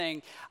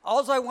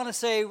All I want to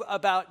say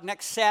about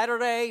next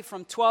Saturday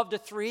from 12 to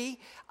 3,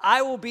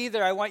 I will be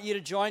there. I want you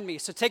to join me.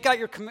 So take out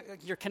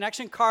your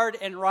connection card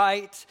and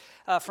write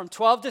from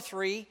 12 to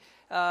 3,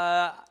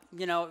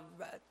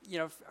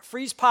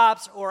 freeze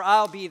pops, or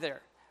I'll be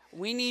there.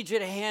 We need you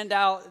to hand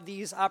out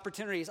these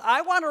opportunities.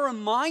 I want to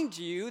remind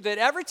you that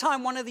every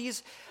time one of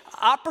these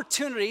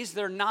opportunities,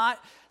 they're not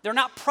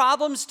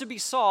problems to be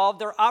solved,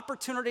 they're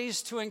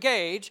opportunities to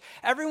engage.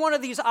 Every one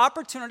of these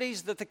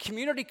opportunities that the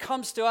community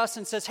comes to us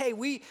and says, hey,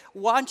 we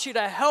want you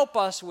to help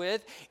us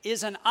with,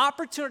 is an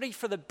opportunity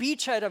for the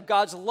beachhead of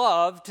God's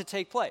love to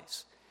take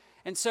place.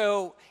 And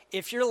so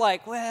if you're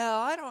like,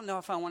 well, I don't know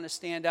if I want to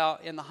stand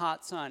out in the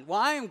hot sun. Well,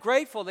 I am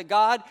grateful that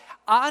God,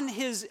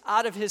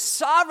 out of his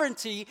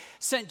sovereignty,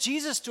 sent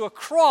Jesus to a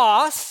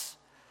cross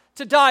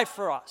to die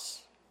for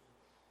us.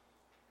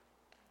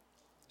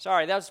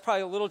 Sorry, that was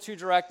probably a little too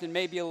direct and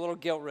maybe a little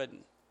guilt-ridden.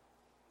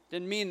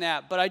 Didn't mean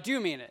that, but I do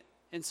mean it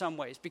in some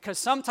ways. Because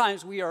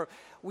sometimes we are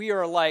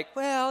like,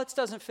 well, it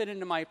doesn't fit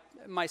into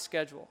my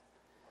schedule.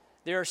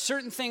 There are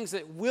certain things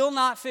that will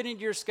not fit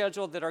into your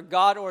schedule that are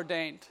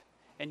God-ordained.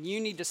 And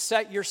you need to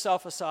set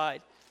yourself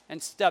aside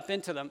and step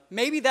into them.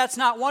 Maybe that's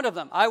not one of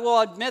them. I will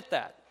admit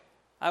that.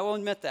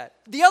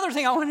 The other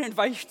thing I want to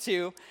invite you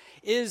to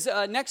is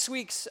next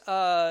week's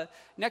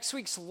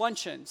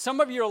luncheon.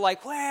 Some of you are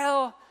like,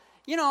 well,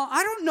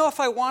 I don't know if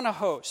I want to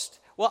host.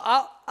 Well,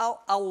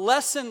 I'll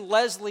lessen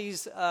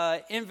Leslie's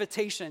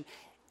invitation.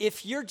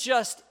 If you're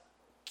just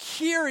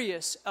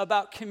curious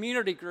about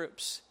community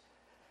groups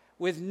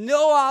with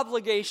no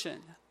obligation,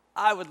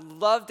 I would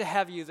love to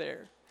have you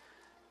there.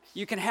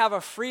 You can have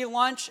a free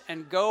lunch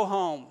and go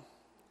home.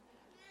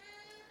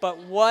 But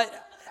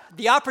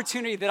the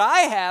opportunity that I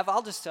have,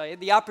 I'll just tell you,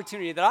 the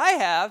opportunity that I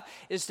have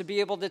is to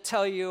be able to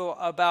tell you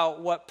about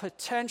what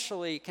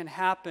potentially can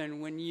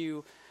happen when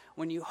you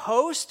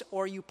host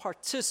or you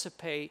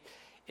participate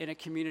in a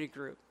community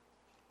group.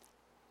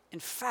 In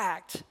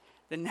fact,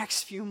 the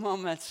next few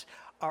moments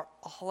are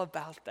all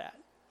about that.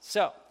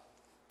 So,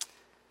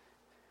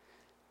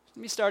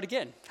 let me start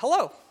again.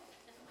 Hello.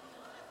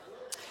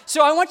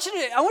 So I want you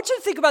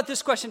to think about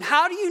this question.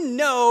 How do you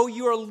know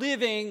you are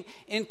living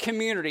in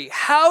community?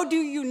 How do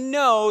you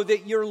know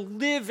that you're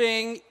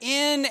living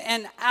in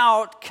and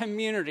out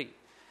community?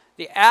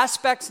 The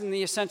aspects and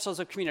the essentials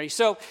of community.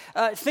 So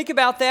think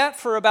about that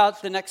for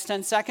about the next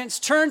 10 seconds.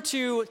 Turn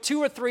to 2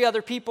 or 3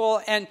 other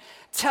people and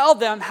tell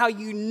them how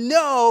you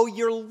know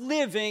you're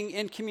living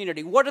in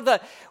community. What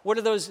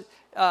are those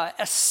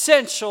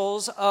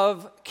essentials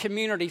of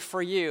community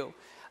for you?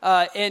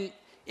 And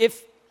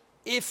if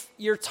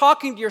you're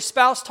talking to your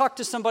spouse, talk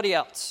to somebody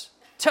else.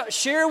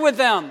 Share with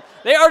them.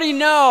 They already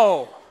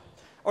know,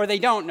 or they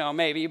don't know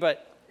maybe,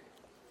 but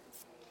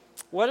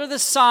what are the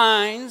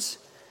signs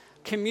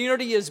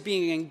community is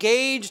being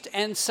engaged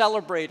and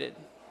celebrated?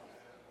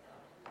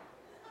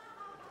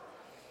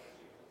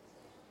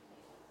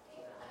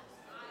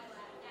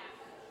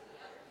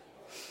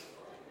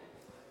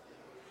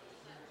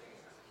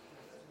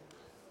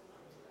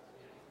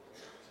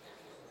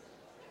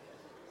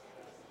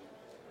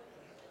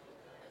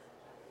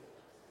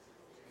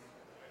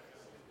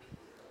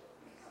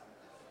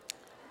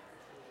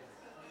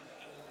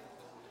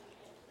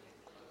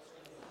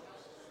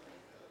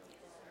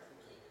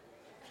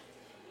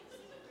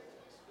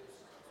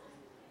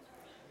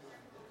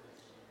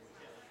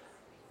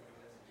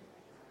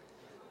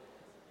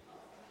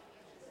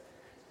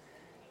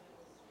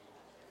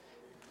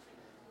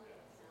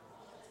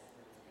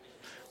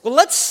 Well,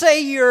 let's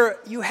say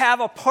you have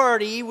a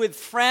party with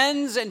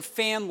friends and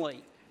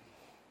family.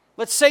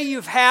 Let's say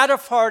you've had a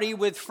party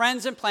with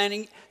friends and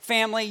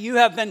family. You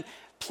have been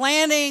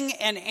planning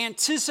and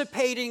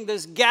anticipating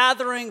this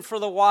gathering for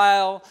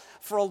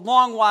a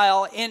long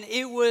while, and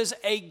it was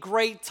a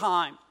great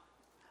time.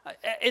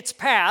 It's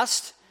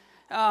passed.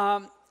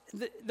 The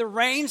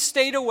rain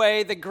stayed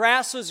away, the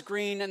grass was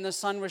green, and the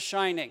sun was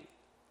shining.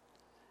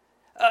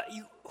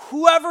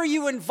 Whoever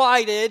you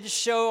invited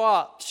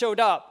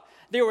showed up.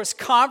 There was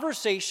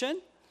conversation,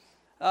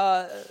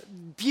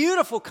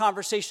 beautiful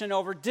conversation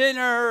over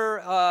dinner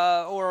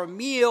or a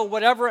meal,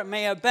 whatever it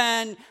may have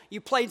been.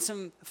 You played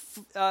some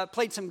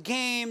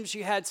games.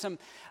 You had some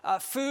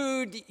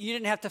food. You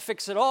didn't have to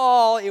fix it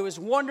all. It was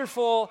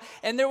wonderful,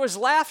 and there was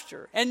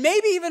laughter, and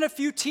maybe even a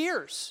few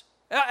tears.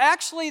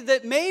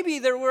 Maybe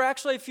there were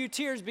actually a few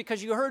tears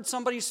because you heard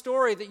somebody's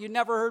story that you'd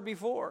never heard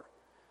before,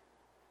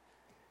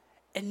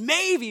 and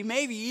maybe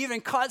you even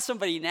caught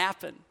somebody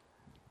napping.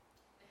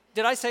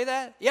 Did I say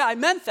that? Yeah, I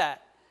meant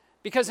that.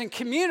 Because in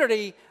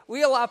community,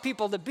 we allow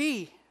people to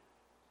be.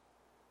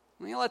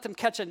 We let them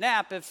catch a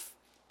nap if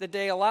the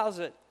day allows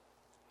it.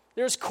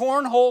 There's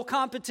cornhole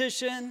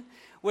competition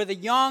where the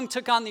young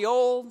took on the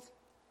old,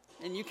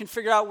 and you can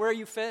figure out where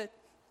you fit.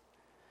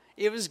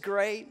 It was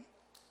great.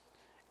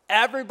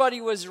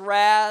 Everybody was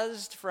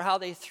razzed for how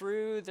they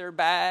threw their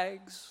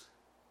bags.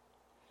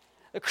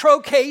 The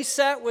croquet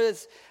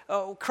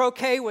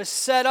was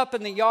set up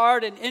in the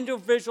yard, and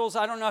individuals,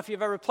 I don't know if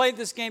you've ever played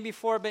this game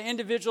before, but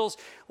individuals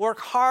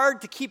work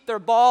hard to keep their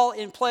ball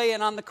in play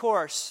and on the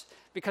course.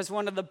 Because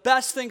one of the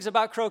best things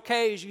about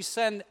croquet is you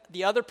send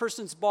the other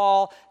person's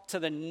ball to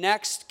the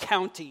next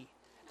county.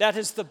 That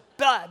is the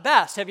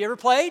best. Have you ever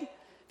played?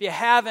 If you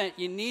haven't,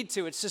 you need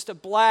to. It's just a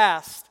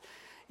blast.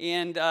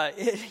 And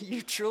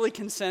you truly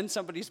can send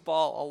somebody's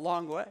ball a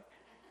long way.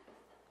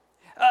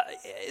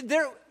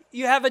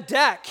 You have a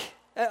deck.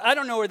 I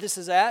don't know where this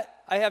is at.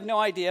 I have no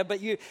idea.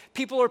 But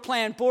people are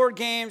playing board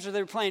games, or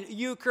they were playing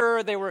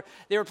euchre. They were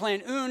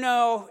playing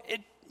Uno.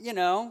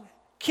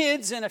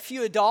 Kids and a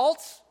few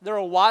adults. There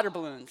are water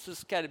balloons. This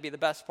has got to be the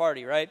best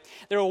party, right?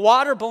 There are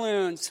water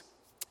balloons,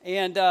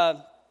 and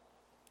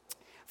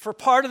for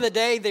part of the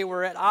day they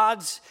were at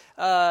odds,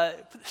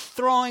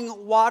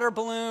 throwing water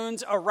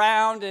balloons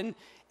around, and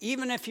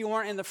even if you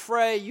weren't in the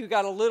fray, you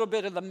got a little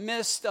bit of the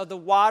mist of the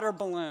water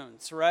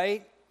balloons,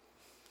 right?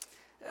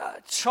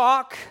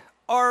 Chalk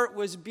art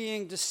was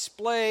being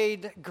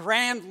displayed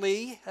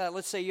grandly.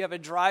 Let's say you have a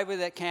driveway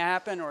that can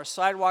happen, or a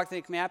sidewalk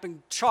that can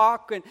happen.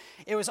 Chalk, and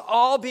it was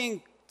all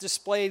being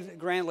displayed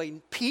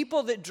grandly.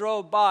 People that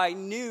drove by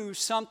knew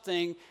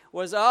something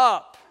was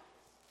up.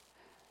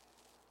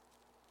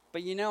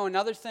 But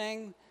another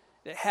thing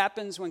that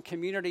happens when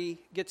community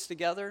gets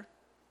together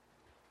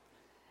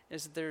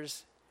is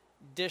there's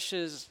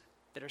dishes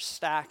that are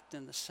stacked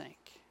in the sink.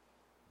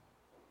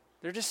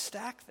 They're just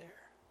stacked there.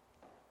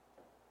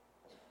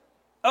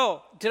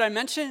 Oh, did I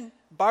mention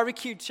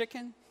barbecued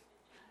chicken,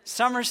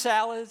 summer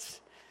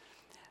salads,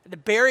 the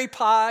berry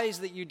pies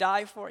that you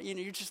die for?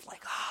 You're just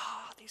like,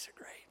 these are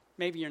great.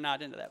 Maybe you're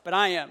not into that, but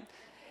I am.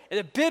 And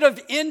a bit of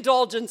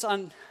indulgence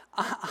on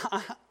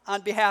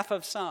behalf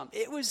of some.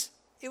 It was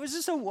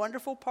just a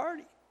wonderful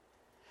party.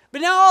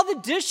 But now all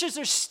the dishes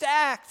are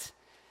stacked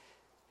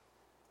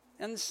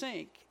in the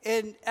sink,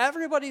 and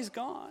everybody's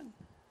gone.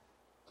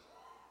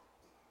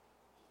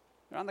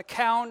 They're on the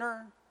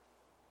counter,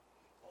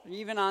 or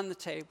even on the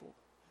table.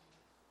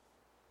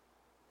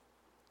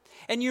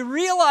 And you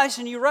realize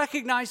and you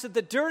recognize that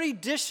the dirty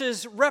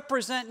dishes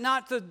represent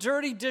not the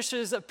dirty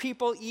dishes of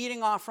people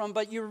eating off from,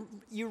 but you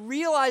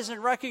realize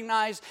and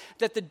recognize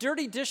that the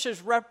dirty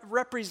dishes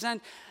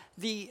represent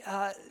the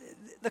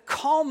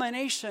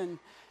culmination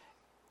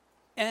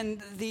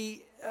and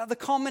the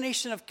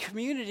culmination of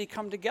community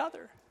come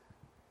together.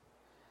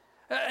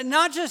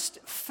 Not just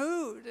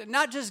food,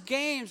 not just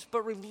games,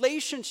 but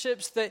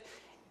relationships that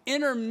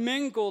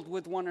intermingled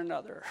with one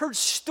another, heard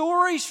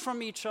stories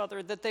from each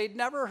other that they'd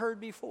never heard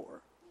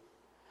before.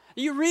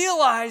 You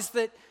realize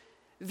that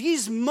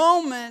these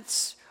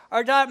moments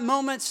are not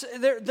moments,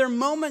 they're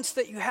moments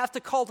that you have to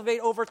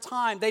cultivate over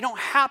time. They don't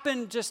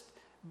happen just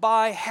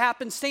by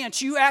happenstance.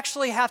 You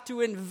actually have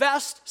to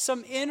invest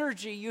some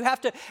energy. You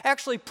have to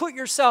actually put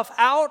yourself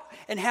out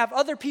and have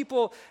other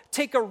people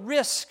take a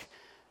risk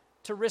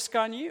to risk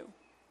on you.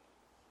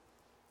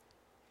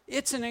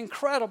 It's an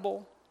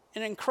incredible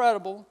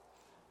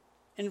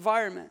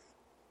environment.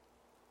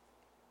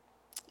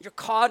 You're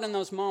caught in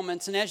those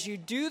moments, and as you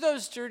do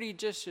those dirty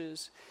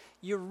dishes,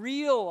 you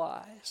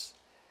realize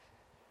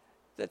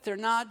that they're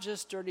not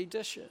just dirty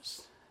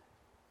dishes,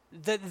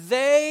 that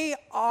they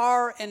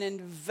are an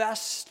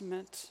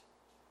investment.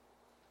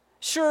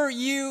 Sure,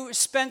 you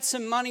spent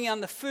some money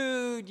on the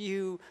food,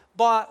 you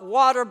bought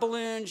water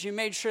balloons, you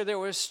made sure there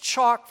was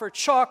chalk for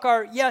chalk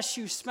art. Yes,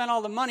 you spent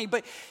all the money,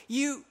 but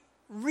you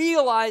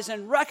realize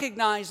and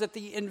recognize that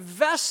the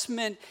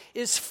investment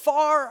is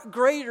far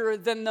greater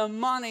than the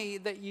money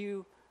that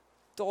you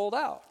doled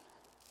out.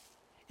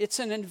 It's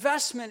an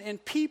investment in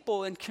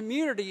people and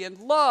community and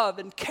love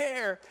and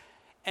care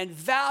and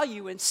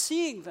value and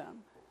seeing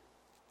them.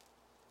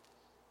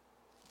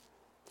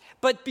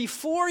 But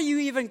before you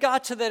even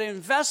got to that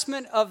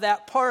investment of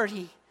that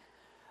party,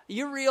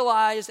 you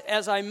realized,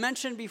 as I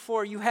mentioned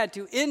before, you had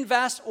to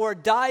invest or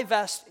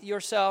divest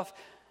yourself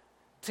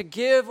to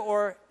give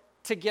or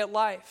to get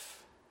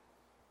life.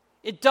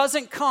 It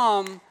doesn't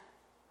come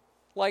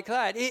like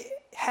that. It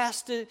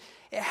has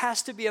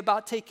to be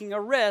about taking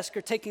a risk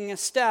or taking a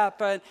step,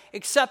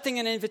 accepting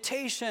an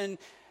invitation,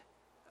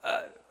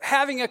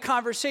 having a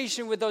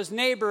conversation with those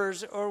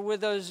neighbors or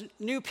with those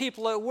new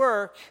people at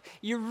work.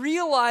 You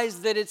realize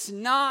that it's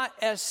not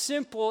as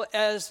simple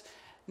as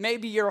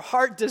maybe your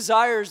heart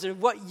desires and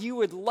what you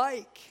would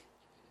like,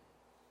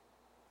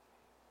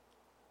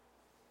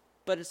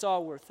 but it's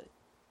all worth it.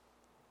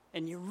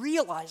 And you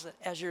realize it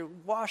as you're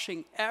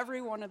washing every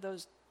one of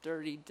those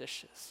dirty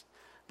dishes,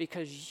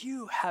 because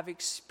you have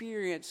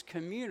experienced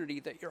community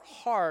that your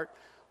heart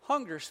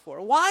hungers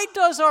for. Why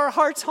does our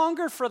hearts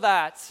hunger for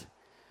that?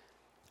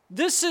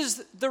 This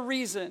is the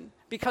reason,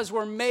 because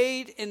we're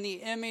made in the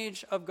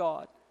image of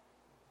God.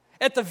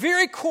 At the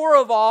very core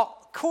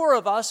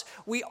of us,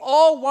 we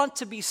all want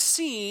to be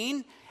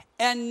seen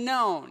and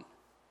known.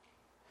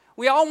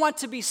 We all want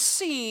to be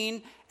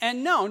seen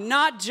and known,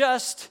 not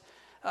just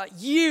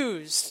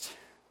used.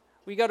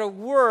 We go to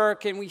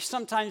work and we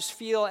sometimes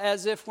feel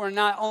as if we're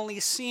not only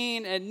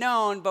seen and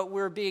known, but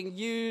we're being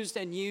used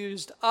and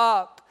used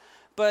up.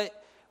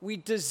 But we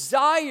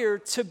desire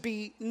to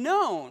be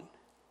known.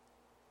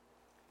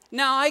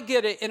 Now, I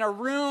get it. In a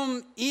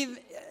room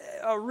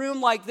a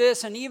room like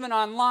this and even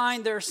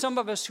online, there are some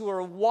of us who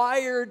are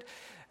wired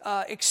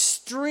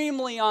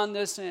extremely on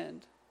this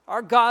end.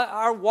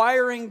 Our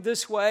wiring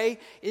this way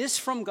is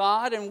from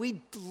God, and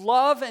we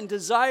love and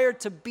desire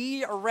to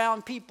be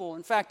around people.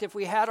 In fact, if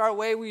we had our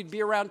way, we'd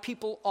be around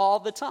people all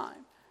the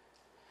time.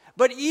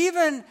 But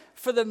even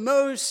for the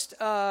most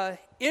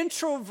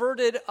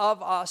introverted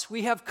of us,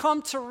 we have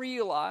come to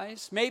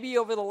realize, maybe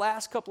over the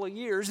last couple of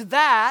years,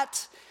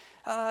 that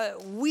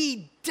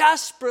we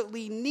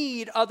desperately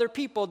need other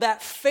people.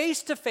 That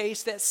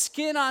face-to-face, that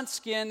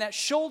skin-on-skin, that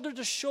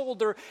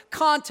shoulder-to-shoulder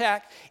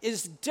contact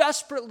is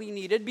desperately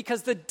needed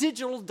because the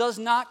digital does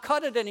not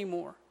cut it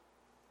anymore.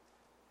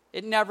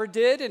 It never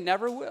did and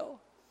never will.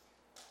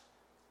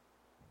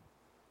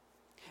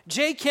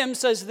 J. Kim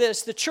says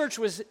this: the church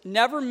was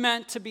never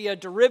meant to be a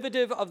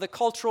derivative of the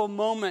cultural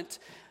moment,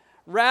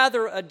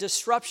 rather a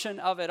disruption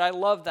of it. I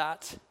love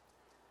that.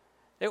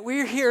 That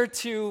we're here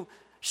to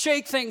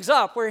shake things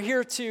up. We're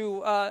here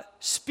to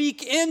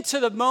speak into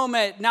the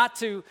moment, not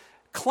to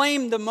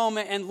claim the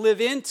moment and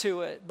live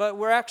into it, but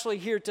we're actually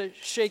here to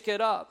shake it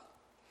up.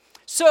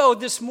 So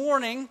this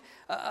morning,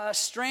 a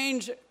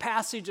strange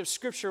passage of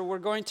Scripture we're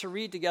going to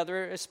read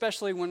together,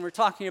 especially when we're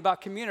talking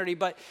about community,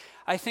 but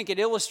I think it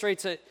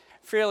illustrates it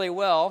fairly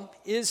well,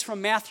 is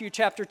from Matthew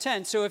chapter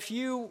 10. So if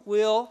you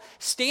will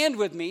stand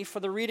with me for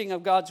the reading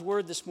of God's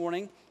Word this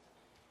morning,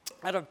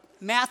 out of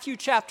Matthew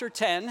chapter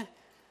 10,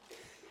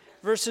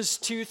 verses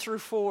 2 through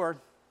 4.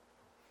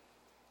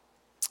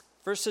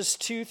 Verses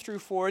 2 through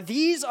 4.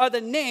 These are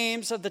the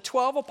names of the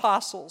 12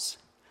 apostles.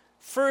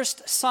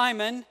 First,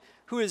 Simon,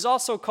 who is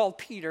also called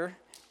Peter,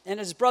 and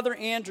his brother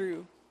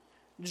Andrew.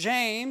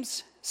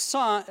 James,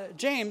 son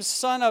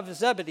of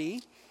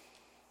Zebedee,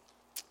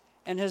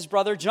 and his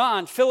brother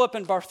John. Philip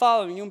and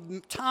Bartholomew,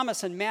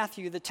 Thomas and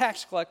Matthew, the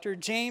tax collector.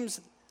 James,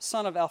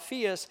 son of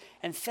Alphaeus,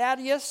 and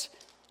Thaddeus,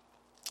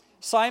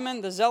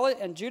 Simon the Zealot,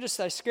 and Judas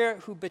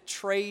Iscariot, who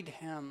betrayed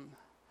him.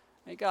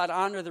 May God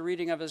honor the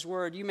reading of his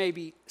word. You may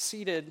be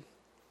seated.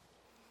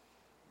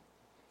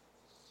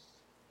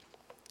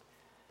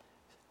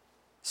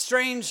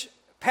 Strange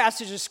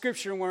passage of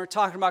Scripture when we're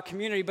talking about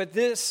community, but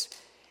this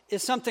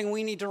is something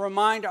we need to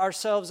remind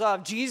ourselves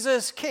of.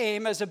 Jesus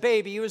came as a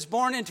baby. He was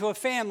born into a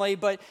family,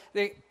 but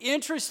the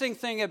interesting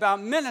thing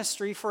about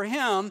ministry for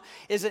him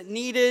is it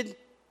needed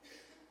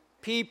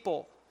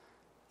people.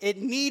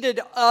 It needed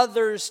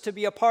others to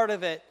be a part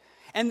of it.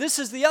 And this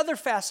is the other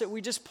facet we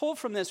just pulled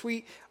from this.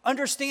 We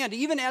understand,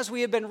 even as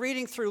we have been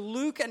reading through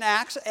Luke and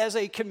Acts as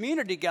a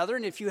community together,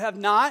 and if you have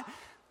not,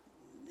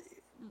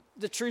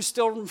 the truth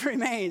still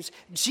remains.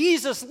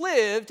 Jesus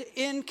lived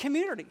in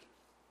community.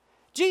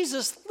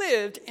 Jesus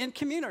lived in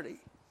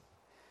community.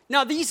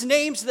 Now, these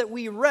names that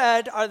we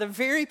read are the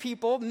very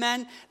people,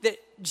 men, that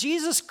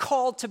Jesus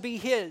called to be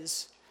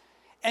his.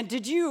 And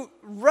did you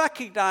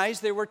recognize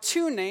there were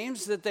two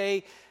names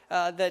that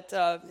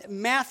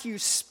Matthew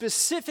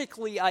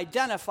specifically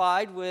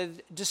identified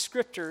with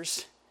descriptors?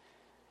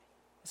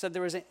 He said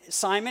there was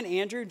Simon,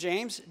 Andrew,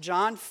 James,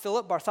 John,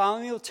 Philip,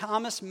 Bartholomew,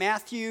 Thomas,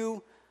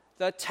 Matthew,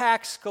 the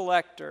tax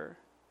collector,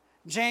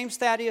 James,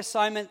 Thaddeus,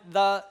 Simon,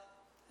 the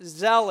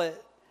zealot,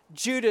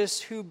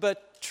 Judas, who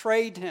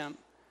betrayed him.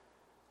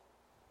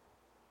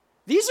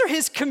 These are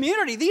his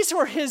community. These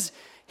were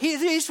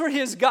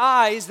his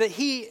guys that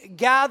he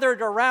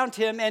gathered around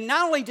him. And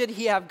not only did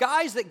he have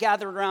guys that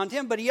gathered around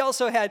him, but he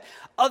also had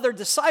other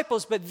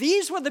disciples. But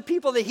these were the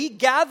people that he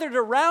gathered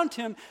around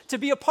him to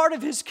be a part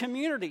of his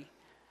community.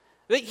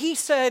 That he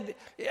said,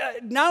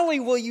 not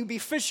only will you be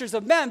fishers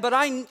of men, but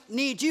I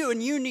need you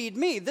and you need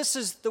me. This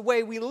is the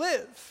way we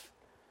live.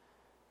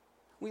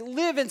 We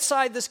live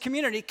inside this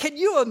community. Can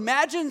you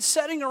imagine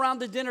sitting around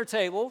the dinner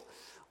table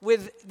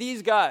with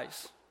these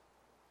guys?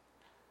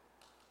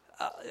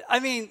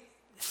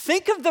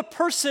 Think of the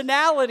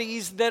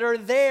personalities that are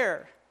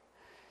there.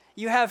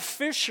 You have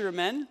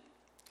fishermen,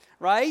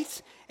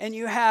 right? And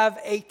you have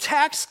a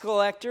tax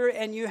collector,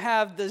 and you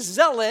have the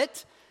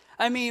zealot.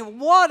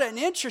 What an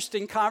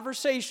interesting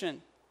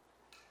conversation.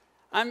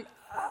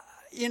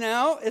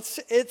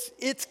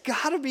 It's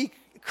got to be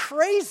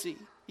crazy.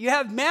 You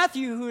have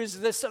Matthew, who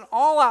is an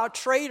all-out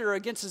traitor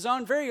against his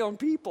very own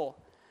people.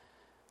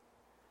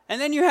 And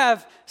then you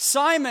have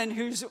Simon,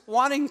 who's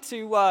wanting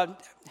to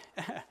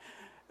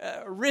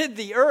rid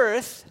the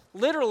earth,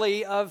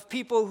 literally, of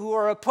people who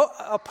are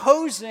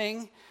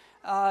opposing,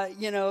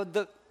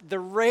 the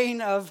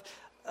reign of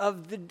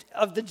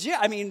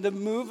the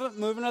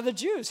movement of the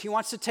Jews. He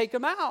wants to take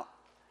them out.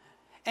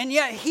 And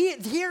yet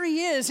here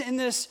he is in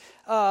this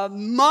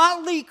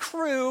motley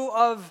crew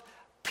of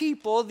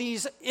people,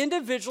 these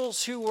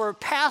individuals who were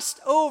passed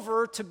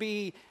over to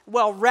be,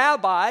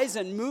 rabbis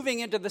and moving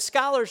into the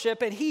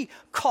scholarship, and he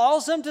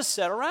calls them to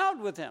sit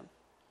around with him.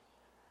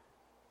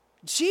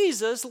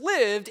 Jesus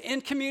lived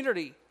in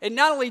community. And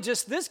not only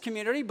just this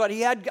community, but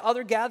he had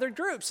other gathered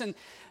groups. And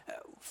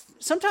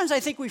sometimes I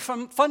think we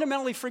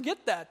fundamentally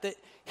forget that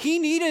he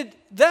needed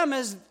them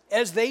as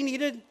they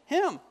needed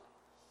him.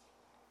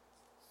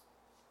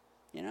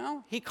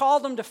 He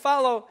called them to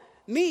follow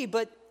me,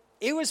 but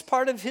it was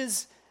part of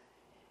his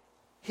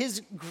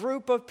his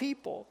group of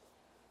people.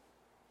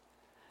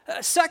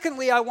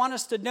 Secondly, I want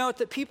us to note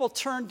that people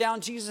turned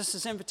down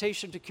Jesus'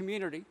 invitation to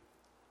community.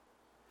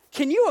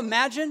 Can you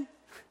imagine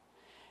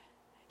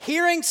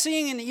hearing,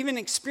 seeing, and even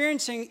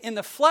experiencing in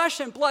the flesh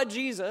and blood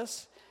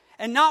Jesus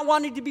and not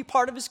wanting to be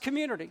part of his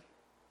community?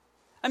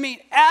 I mean,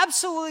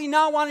 absolutely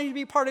not wanting to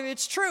be part of it.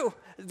 It's true.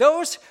 There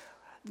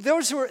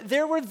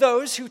were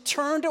those who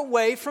turned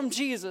away from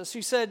Jesus,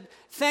 who said,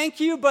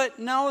 thank you, but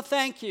no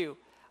thank you.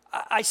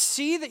 I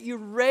see that you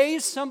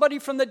raised somebody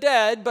from the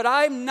dead, but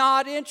I'm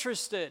not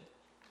interested.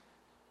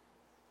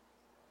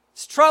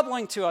 It's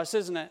troubling to us,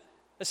 isn't it?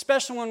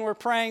 Especially when we're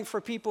praying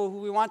for people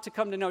who we want to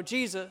come to know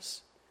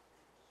Jesus.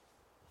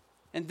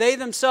 And they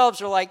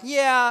themselves are like,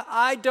 yeah,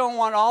 I don't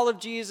want all of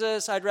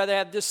Jesus. I'd rather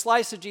have this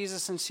slice of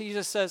Jesus. And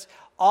Jesus says,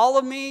 all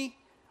of me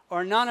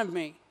or none of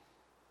me.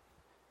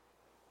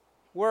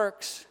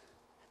 Works.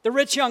 The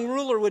rich young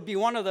ruler would be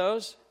one of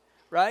those,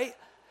 right?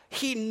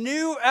 He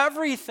knew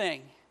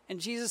everything. And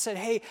Jesus said,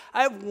 hey,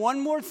 I have one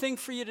more thing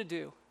for you to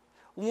do.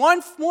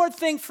 One more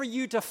thing for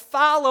you to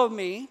follow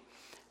me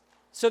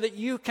so that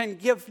you can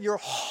give your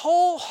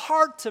whole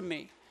heart to me.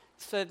 He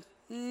said,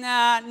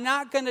 nah,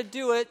 not going to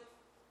do it.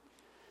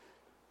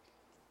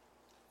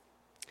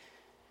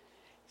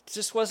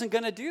 Just wasn't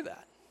going to do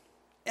that.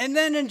 And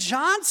then in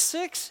John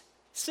 6,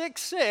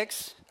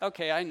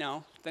 okay, I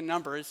know, the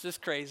number is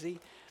just crazy,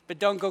 but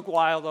don't go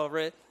wild over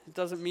it. It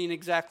doesn't mean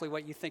exactly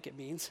what you think it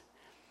means.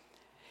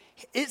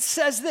 It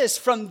says this,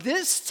 from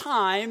this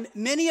time,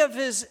 many of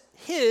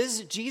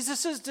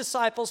Jesus'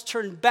 disciples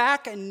turned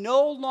back and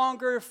no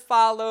longer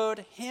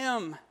followed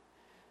him.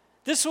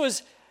 This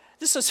was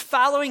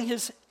following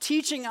his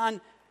teaching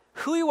on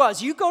who he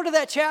was. You go to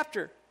that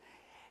chapter.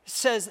 It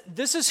says,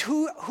 this is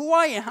who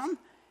I am,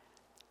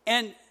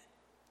 and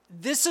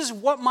this is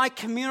what my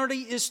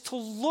community is to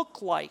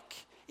look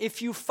like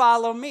if you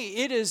follow me.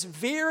 It is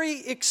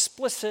very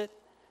explicit.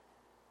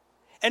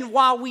 And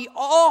while we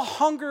all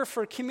hunger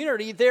for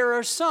community, there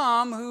are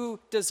some who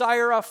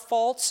desire a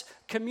false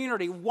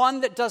community,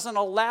 one that doesn't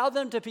allow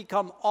them to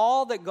become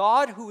all that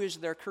God, who is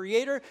their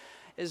creator,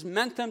 has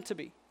meant them to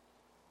be.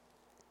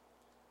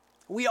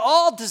 We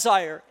all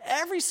desire,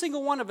 every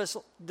single one of us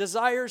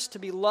desires to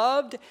be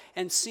loved,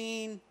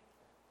 seen,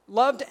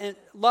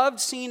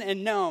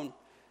 and known.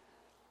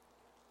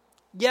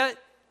 Yet,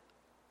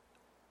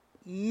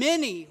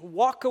 many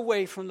walk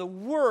away from the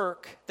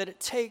work that it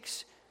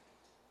takes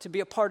to be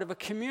a part of a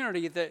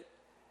community that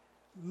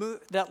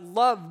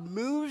love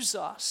moves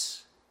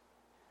us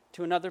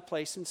to another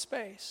place in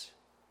space.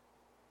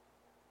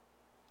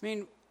 I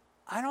mean,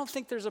 I don't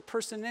think there's a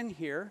person in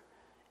here,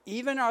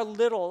 even our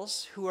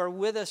littles who are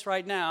with us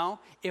right now,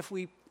 if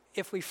we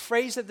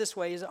phrase it this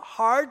way, is it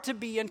hard to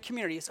be in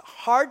community? It's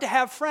hard to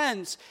have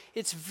friends.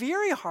 It's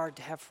very hard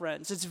to have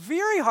friends. It's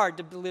very hard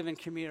to live in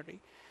community.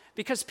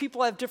 Because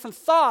people have different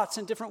thoughts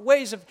and different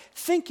ways of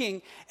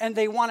thinking, and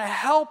they want to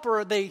help,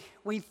 or they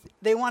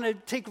want to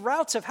take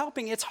routes of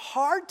helping. It's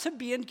hard to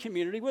be in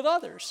community with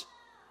others.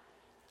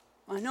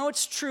 I know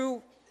it's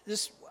true.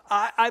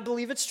 I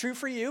believe it's true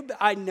for you, but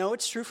I know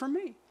it's true for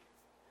me.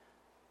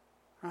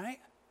 Right?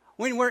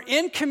 When we're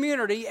in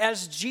community,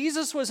 as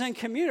Jesus was in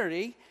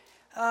community,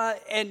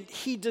 and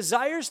he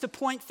desires to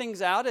point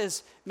things out,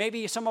 as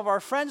maybe some of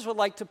our friends would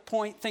like to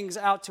point things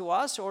out to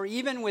us, or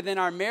even within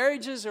our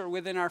marriages or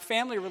within our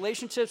family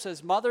relationships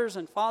as mothers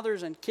and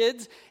fathers and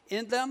kids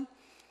in them.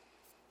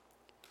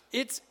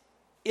 It's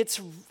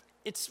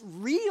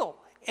real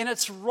and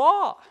it's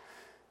raw.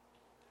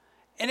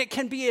 And it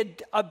can be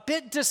a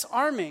bit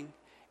disarming,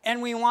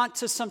 and we want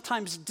to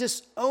sometimes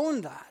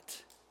disown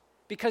that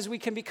because we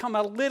can become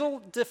a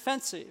little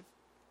defensive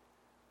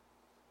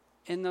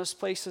in those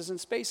places and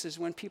spaces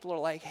when people are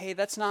like, hey,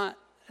 that's not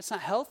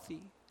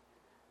healthy.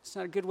 It's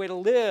not a good way to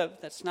live.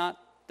 That's not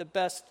the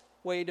best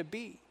way to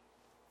be.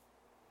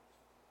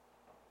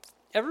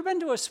 Ever been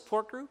to a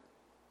support group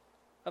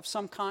of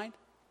some kind?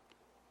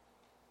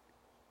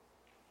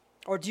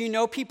 Or do you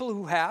know people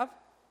who have?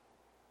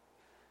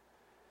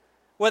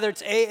 Whether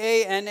it's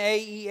AA, NA,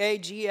 EA,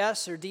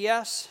 GS, or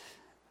DS.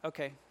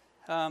 Okay.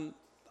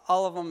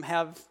 All of them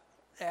have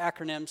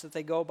acronyms that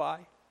they go by.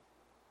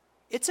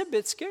 It's a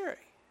bit scary.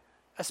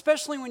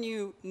 Especially when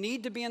you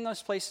need to be in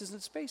those places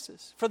and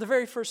spaces for the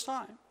very first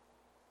time.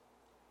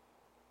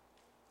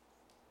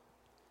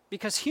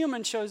 Because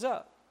human shows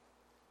up.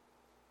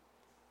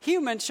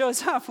 Human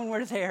shows up when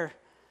we're there.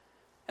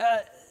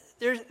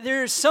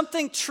 There's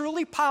something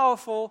truly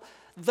powerful,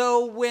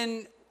 though,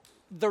 when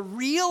the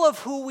real of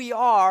who we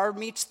are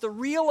meets the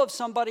real of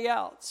somebody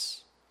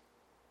else.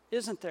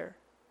 Isn't there?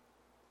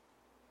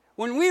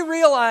 When we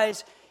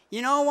realize,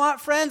 you know what,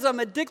 friends, I'm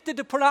addicted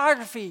to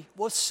pornography.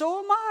 Well, so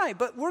am I,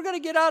 but we're going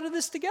to get out of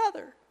this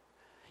together.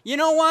 You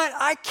know what,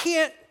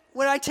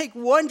 when I take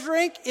one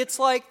drink, it's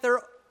like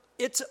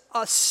it's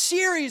a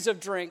series of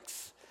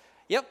drinks.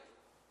 Yep,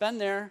 been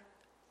there.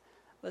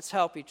 Let's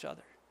help each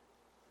other.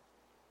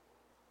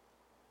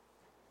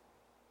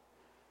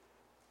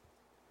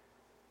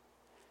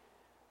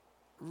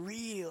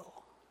 Real.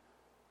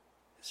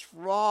 It's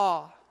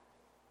raw.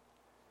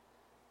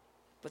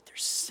 But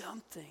there's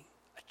something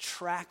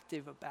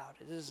attractive about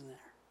it, isn't there?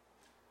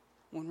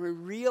 When we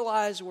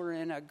realize we're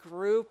in a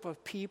group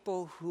of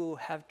people who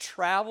have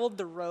traveled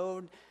the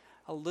road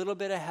a little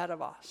bit ahead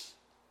of us,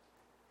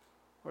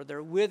 or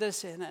they're with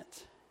us in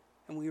it,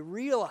 and we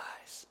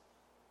realize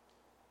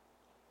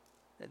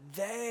that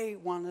they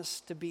want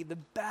us to be the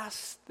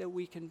best that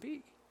we can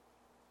be.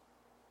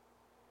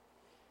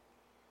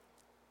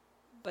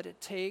 But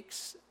it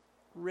takes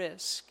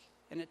risk,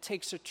 and it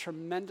takes a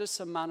tremendous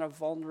amount of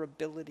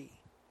vulnerability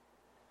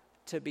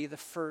to be the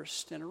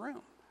first in a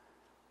room.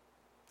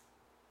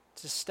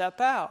 To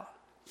step out,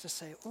 to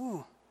say,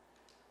 ooh.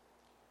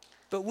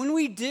 But when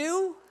we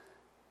do,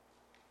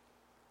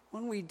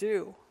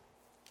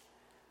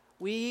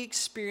 we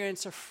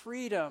experience a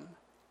freedom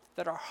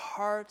that our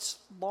hearts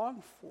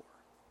long for.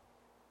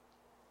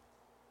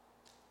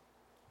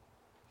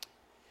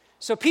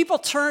 So people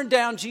turn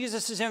down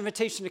Jesus'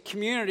 invitation to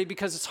community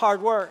because it's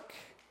hard work.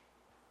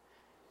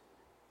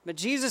 But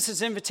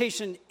Jesus'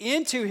 invitation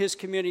into his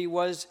community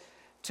was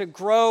to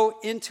grow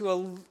in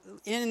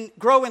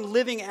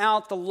living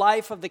out the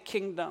life of the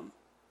kingdom.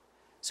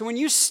 So when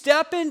you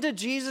step into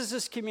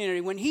Jesus'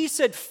 community, when he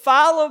said,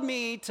 follow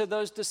me to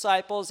those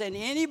disciples and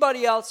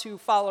anybody else who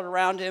followed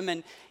around him,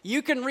 and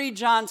you can read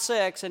John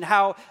 6 and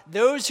how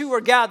those who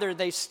were gathered,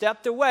 they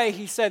stepped away.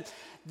 He said,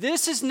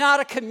 this is not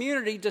a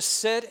community to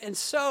sit and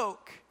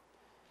soak.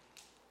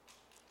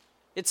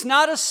 It's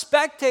not a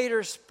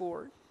spectator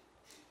sport.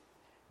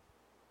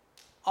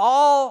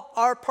 All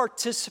are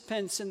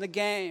participants in the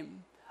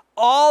game.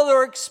 All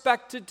are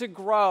expected to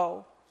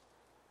grow.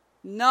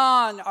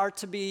 None are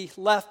to be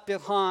left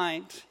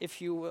behind,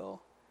 if you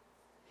will.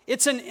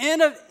 It's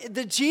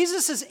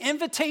Jesus'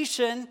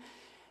 invitation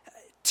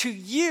to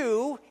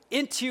you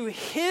into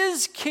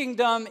his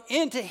kingdom,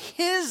 into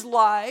his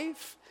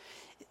life,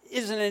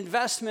 is an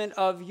investment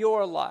of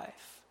your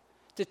life.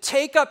 To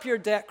take up your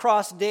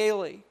cross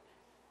daily.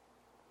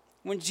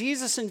 When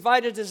Jesus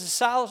invited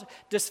his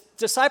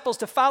disciples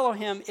to follow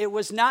him, it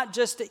was not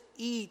just to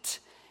eat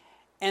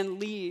and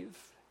leave.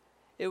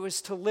 It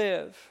was to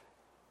live.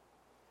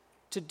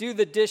 To do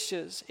the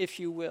dishes, if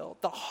you will.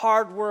 The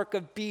hard work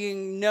of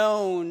being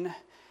known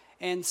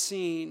and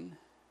seen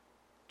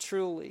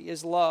truly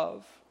is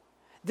love.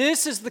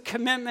 This is the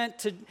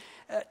commitment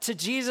to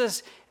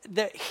Jesus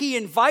that he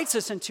invites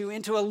us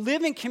into a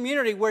living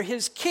community where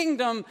his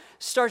kingdom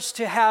starts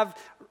to have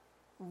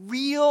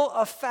real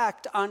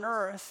effect on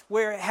earth,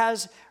 where it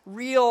has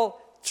real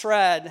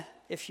tread,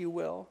 if you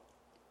will.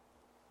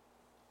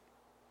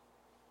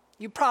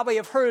 You probably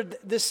have heard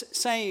this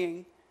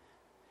saying,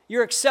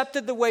 you're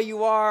accepted the way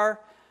you are,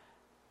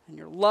 and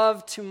you're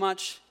loved too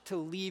much to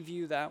leave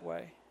you that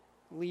way,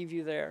 leave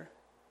you there.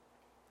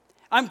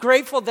 I'm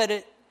grateful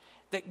that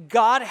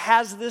God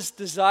has this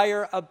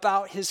desire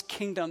about his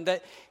kingdom,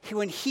 that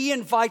when he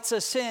invites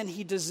us in,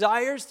 he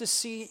desires to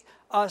see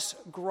us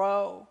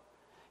grow.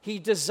 He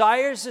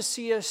desires to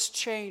see us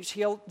change.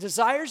 He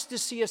desires to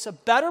see us a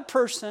better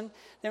person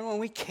than when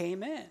we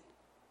came in.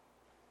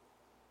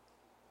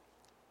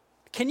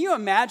 Can you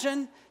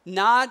imagine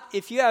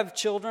if you have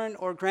children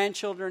or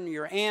grandchildren,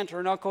 your aunt or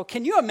an uncle,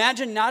 can you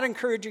imagine not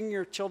encouraging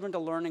your children to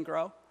learn and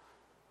grow?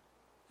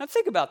 Now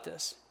think about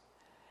this.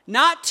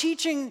 Not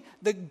teaching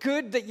the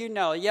good that you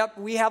know. Yep,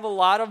 we have a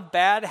lot of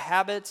bad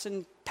habits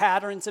and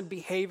patterns and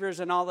behaviors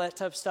and all that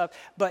type of stuff.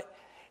 But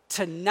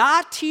to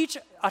not teach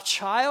a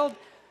child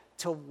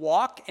to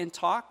walk and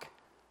talk,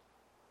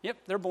 yep,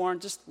 they're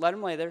born, just let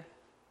them lay there,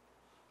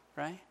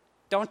 right?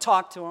 Don't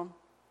talk to them.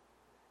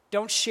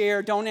 Don't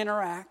share, don't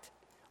interact.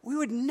 We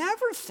would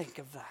never think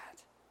of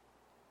that.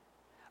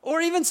 Or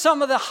even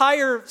some of the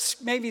higher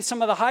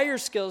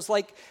skills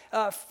like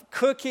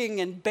cooking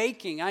and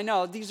baking. I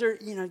know these are,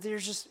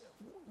 there's just,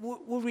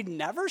 would we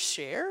never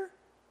share?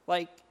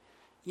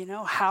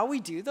 How we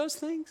do those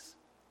things?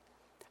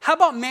 How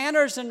about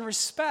manners and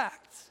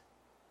respect?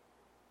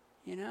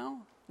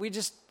 We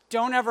just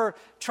don't ever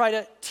try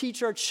to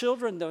teach our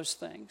children those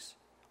things.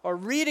 Or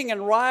reading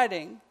and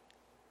writing.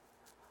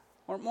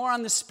 Or more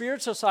on the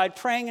spiritual side,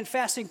 praying and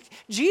fasting.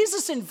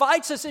 Jesus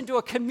invites us into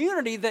a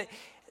community that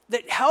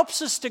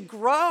helps us to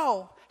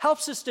grow,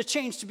 helps us to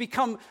change, to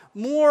become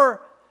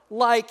more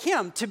like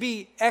him, to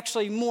be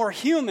actually more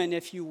human,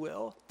 if you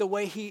will, the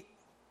way he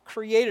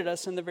created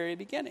us in the very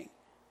beginning.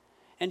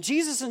 And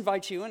Jesus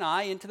invites you and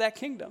I into that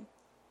kingdom.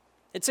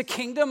 It's a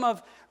kingdom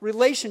of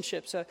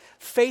relationships, a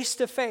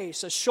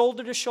face-to-face, a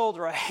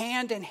shoulder-to-shoulder, a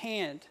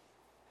hand-in-hand.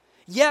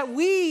 Yet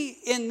we,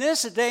 in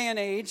this day and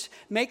age,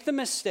 make the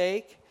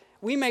mistake.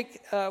 We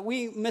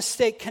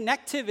mistake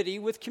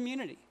connectivity with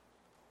community.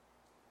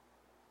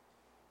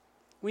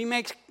 We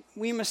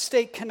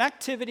mistake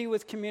connectivity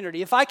with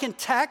community. If I can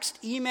text,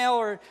 email,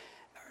 or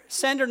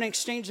send an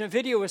exchange a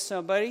video with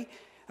somebody,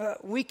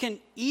 we can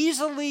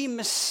easily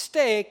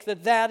mistake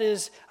that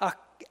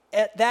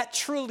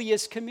truly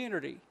is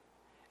community.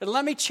 And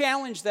let me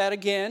challenge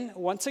that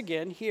once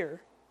again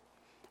here,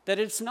 that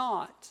it's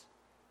not.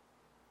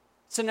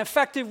 It's an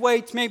effective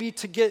way maybe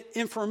to get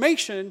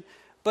information,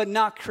 but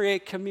not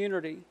create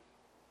community.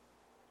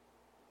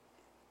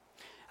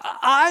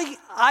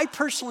 I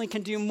personally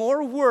can do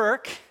more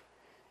work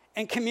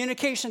and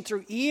communication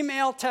through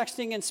email,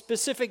 texting, and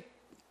specific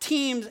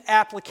Teams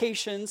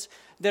applications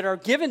that are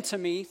given to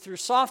me through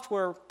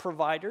software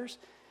providers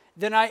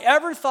than I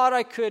ever thought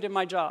I could in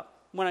my job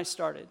when I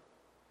started.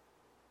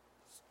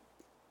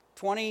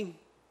 28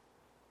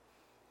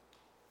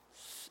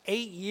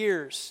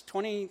 years,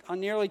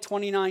 nearly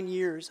 29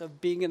 years of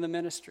being in the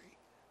ministry.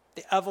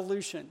 The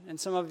evolution, and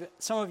some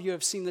of you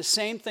have seen the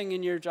same thing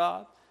in your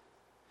job.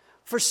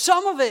 For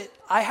some of it,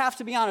 I have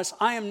to be honest,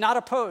 I am not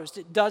opposed.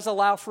 It does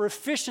allow for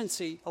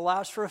efficiency,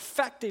 allows for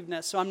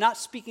effectiveness. So I'm not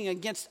speaking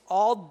against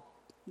all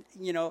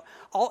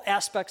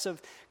aspects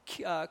of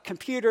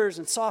computers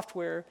and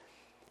software.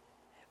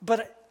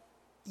 But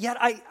yet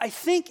I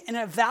think an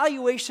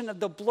evaluation of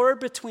the blur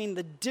between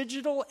the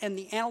digital and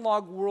the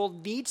analog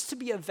world needs to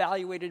be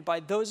evaluated by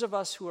those of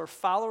us who are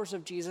followers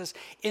of Jesus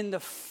in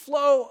the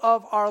flow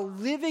of our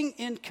living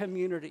in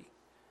community.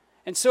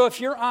 And so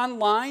if you're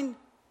online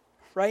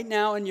right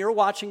now and you're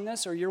watching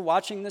this, or you're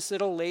watching this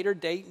at a later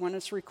date when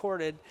it's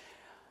recorded,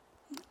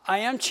 I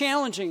am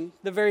challenging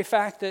the very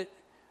fact that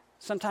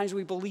sometimes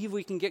we believe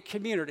we can get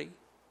community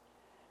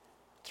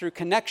through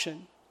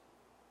connection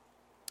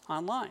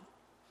online.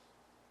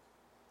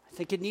 I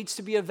think it needs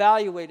to be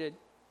evaluated.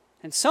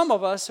 And some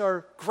of us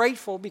are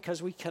grateful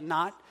because we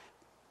cannot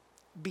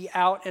be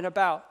out and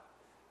about.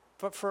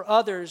 But for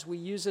others, we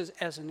use it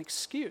as an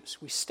excuse.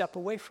 We step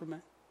away from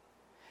it.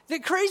 The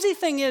crazy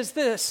thing is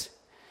this.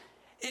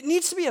 It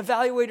needs to be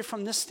evaluated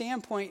from this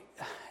standpoint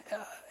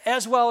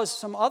as well as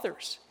some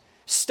others.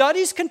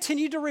 Studies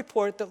continue to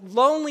report that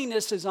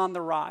loneliness is on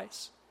the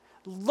rise.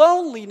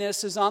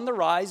 Loneliness is on the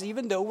rise,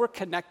 even though we're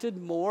connected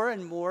more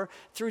and more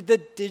through the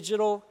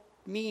digital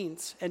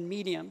means and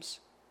mediums.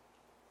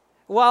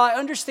 While I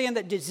understand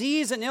that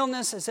disease and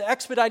illness has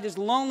expedited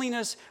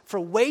loneliness for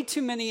way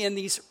too many in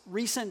these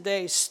recent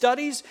days,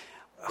 studies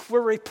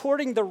were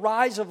reporting the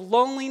rise of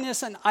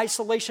loneliness and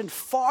isolation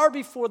far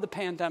before the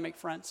pandemic,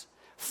 friends.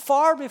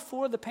 Far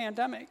before the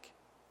pandemic.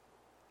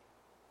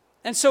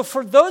 And so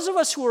for those of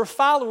us who are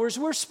followers,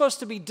 we're supposed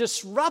to be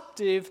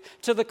disruptive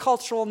to the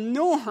cultural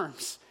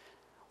norms.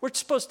 We're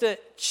supposed to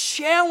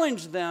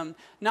challenge them,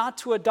 not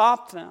to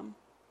adopt them.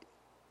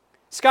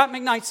 Scott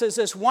McKnight says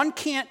this: one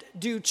can't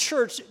do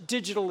church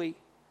digitally.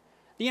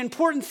 The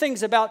important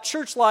things about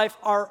church life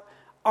are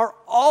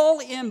all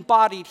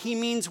embodied. He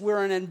means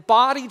we're an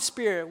embodied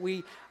spirit.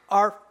 We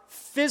are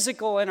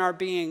physical in our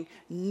being,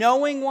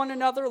 knowing one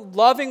another,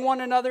 loving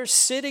one another,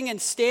 sitting and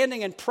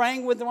standing and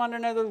praying with one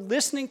another,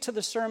 listening to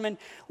the sermon,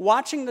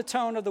 watching the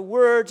tone of the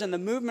words and the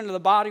movement of the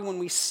body when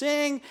we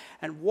sing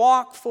and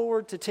walk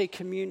forward to take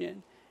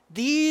communion.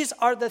 These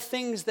are the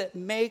things that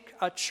make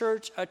a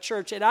church a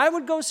church. And I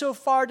would go so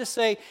far to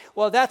say,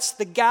 well, that's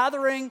the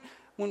gathering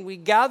when we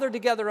gather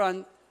together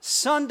on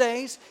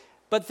Sundays,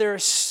 but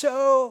there's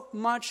so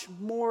much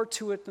more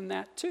to it than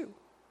that too.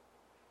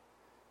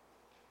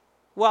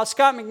 While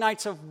Scott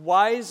McKnight's a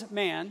wise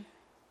man,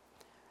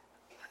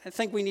 I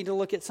think we need to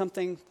look at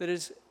something that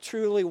is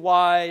truly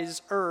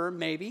wiser,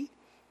 maybe,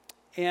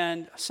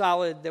 and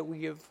solid that we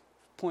give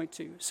point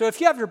to. So if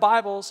you have your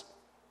Bibles,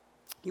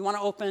 you want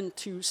to open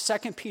to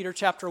 2 Peter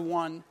chapter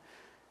 1.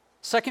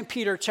 2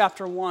 Peter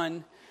chapter 1.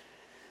 I'm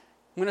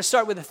going to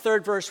start with the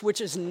third verse,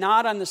 which is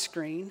not on the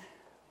screen.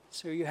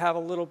 So you have a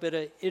little bit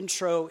of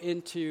intro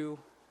into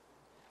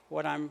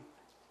what I'm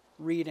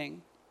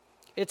reading.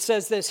 It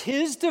says this: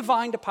 His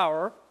divine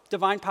power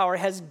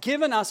has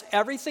given us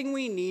everything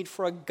we need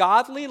for a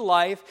godly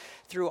life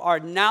through our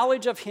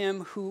knowledge of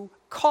Him who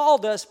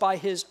called us by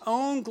His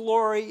own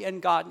glory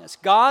and godness.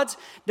 God's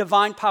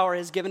divine power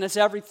has given us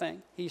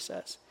everything, he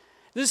says.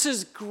 This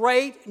is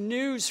great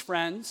news,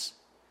 friends.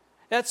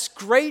 That's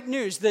great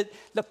news, that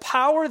the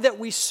power that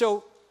we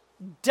so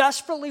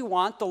desperately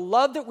want, the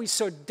love that we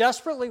so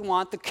desperately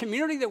want, the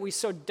community that we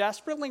so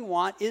desperately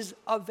want is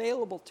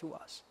available to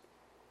us.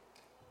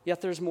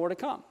 Yet there's more to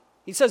come.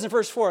 He says in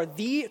verse 4,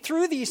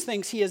 through these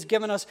things he has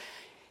given us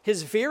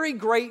his very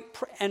great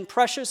and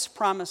precious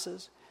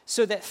promises,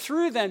 so that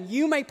through them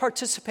you may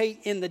participate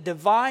in the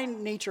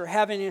divine nature,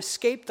 having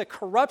escaped the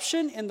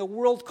corruption in the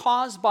world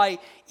caused by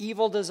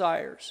evil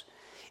desires.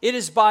 It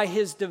is by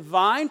his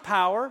divine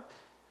power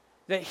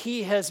that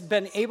he has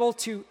been able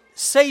to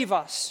save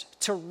us,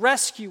 to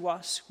rescue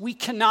us. We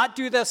cannot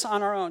do this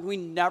on our own. We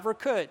never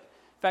could.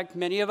 In fact,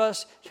 many of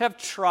us have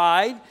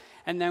tried,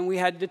 and then we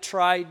had to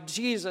try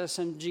Jesus,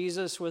 and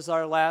Jesus was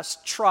our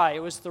last try.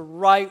 It was the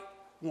right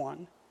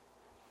one.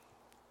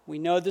 We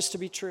know this to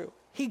be true.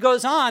 He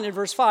goes on in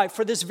verse 5,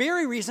 for this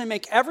very reason,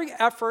 make every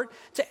effort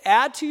to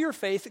add to your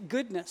faith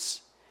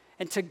goodness,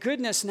 and to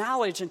goodness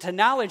knowledge, and to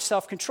knowledge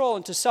self-control,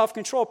 and to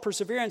self-control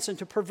perseverance, and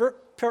to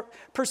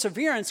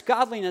perseverance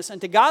godliness, and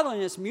to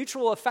godliness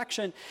mutual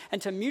affection,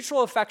 and to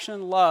mutual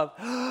affection love.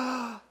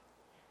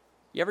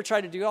 You ever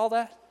try to do all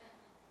that?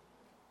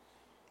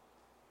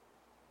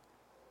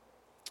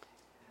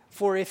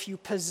 For if you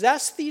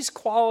possess these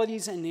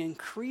qualities in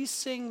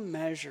increasing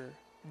measure,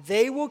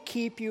 they will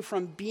keep you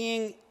from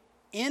being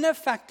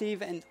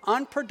ineffective and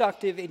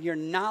unproductive in your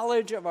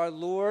knowledge of our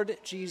Lord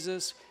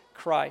Jesus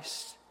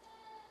Christ.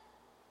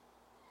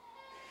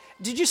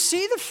 Did you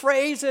see the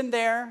phrase in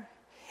there?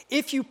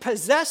 If you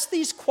possess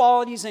these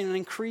qualities in an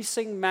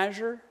increasing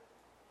measure.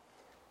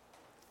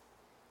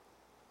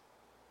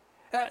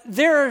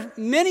 There are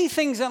many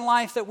things in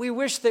life that we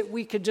wish that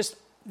we could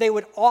they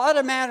would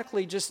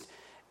automatically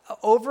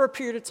over a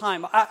period of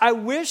time. I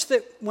wish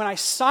that when I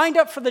signed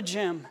up for the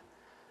gym,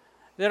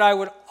 that I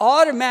would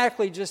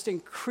automatically just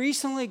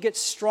increasingly get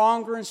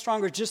stronger and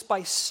stronger just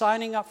by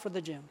signing up for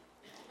the gym.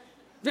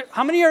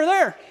 How many are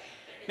there?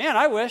 Man,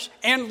 I wish.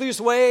 And lose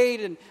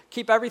weight and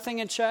keep everything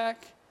in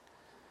check.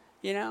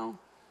 You know?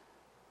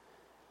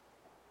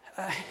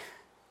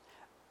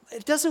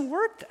 It doesn't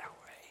work that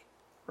way,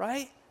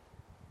 right?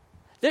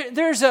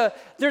 There's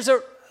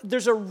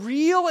a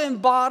real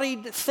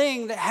embodied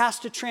thing that has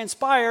to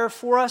transpire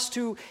for us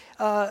to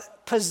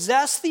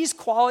possess these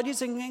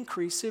qualities in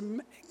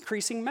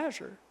increasing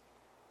measure.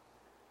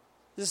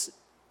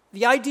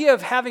 The idea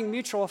of having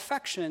mutual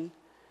affection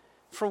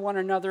for one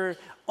another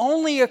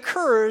only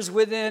occurs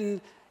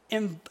within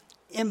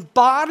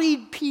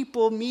embodied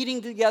people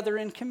meeting together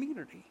in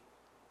community.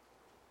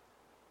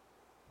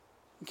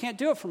 You can't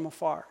do it from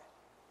afar.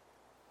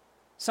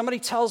 Somebody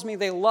tells me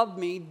they love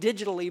me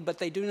digitally, but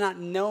they do not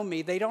know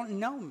me. They don't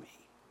know me.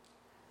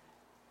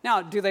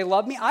 Now, do they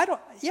love me?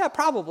 Yeah,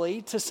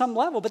 probably to some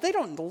level, but they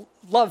don't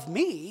love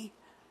me.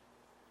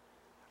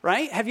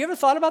 Right? Have you ever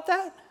thought about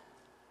that?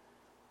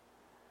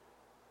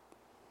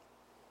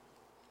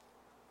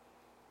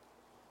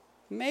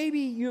 Maybe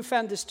you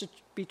found this to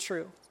be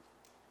true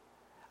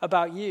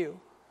about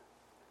you,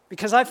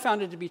 because I've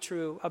found it to be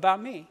true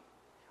about me.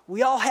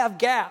 We all have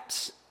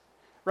gaps,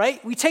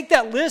 right? We take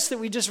that list that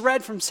we just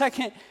read from 2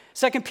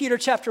 Peter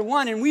chapter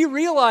 1, and we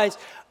realize,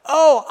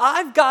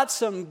 I've got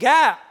some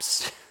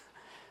gaps.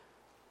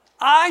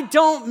 I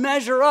don't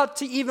measure up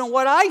to even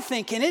what I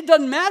think, and it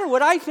doesn't matter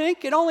what I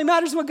think. It only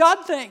matters what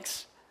God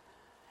thinks.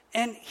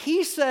 And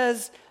he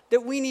says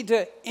that we need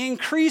to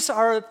increase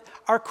our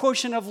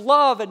quotient of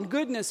love and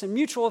goodness and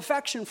mutual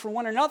affection for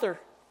one another.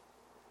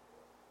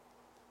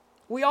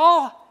 We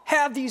all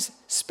have these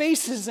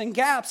spaces and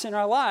gaps in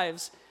our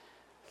lives.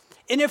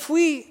 And if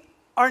we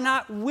are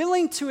not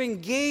willing to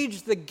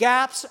engage the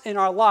gaps in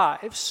our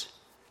lives,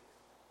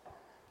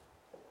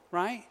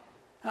 right?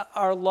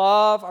 Our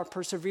love, our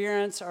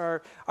perseverance,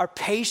 our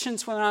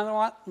patience with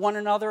one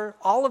another,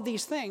 all of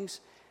these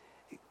things,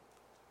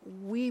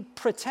 we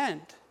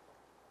pretend.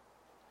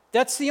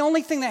 That's the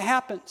only thing that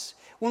happens.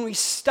 When we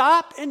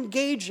stop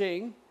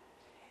engaging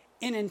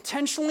in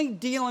intentionally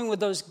dealing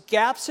with those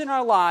gaps in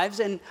our lives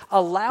and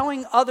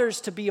allowing others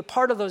to be a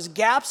part of those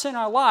gaps in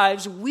our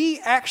lives, we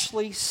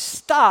actually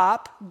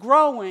stop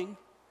growing.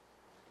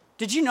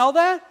 Did you know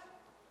that?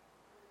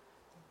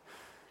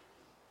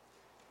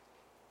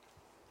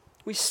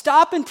 We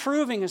stop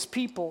improving as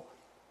people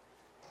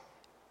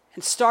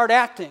and start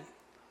acting.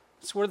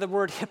 That's where the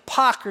word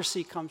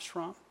hypocrisy comes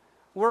from.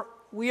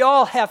 We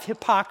all have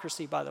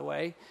hypocrisy, by the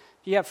way.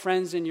 If you have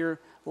friends in your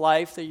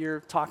life that you're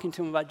talking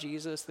to them about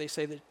Jesus, they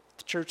say that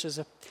the church is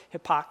a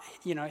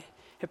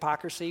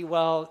hypocrisy.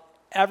 Well,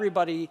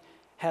 everybody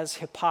has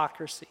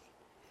hypocrisy.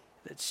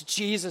 It's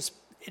Jesus.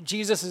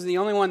 Jesus is the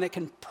only one that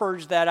can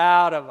purge that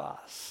out of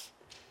us.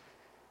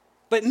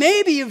 But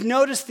maybe you've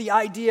noticed the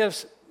idea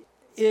of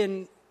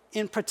in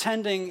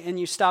pretending and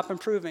you stop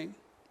improving.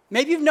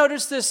 Maybe you've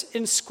noticed this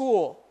in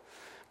school,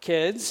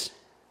 kids.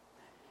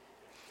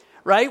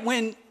 Right?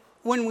 When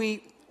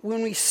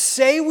we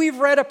say we've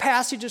read a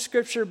passage of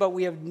Scripture, but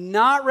we have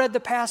not read the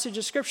passage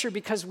of Scripture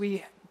because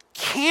we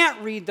can't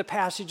read the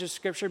passage of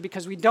Scripture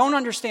because we don't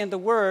understand the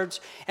words,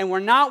 and we're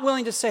not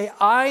willing to say,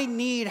 I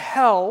need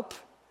help,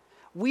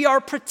 we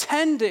are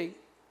pretending,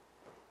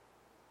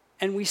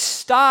 and we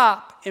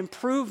stop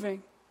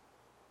improving.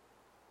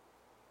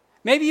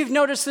 Maybe you've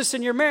noticed this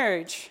in your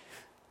marriage.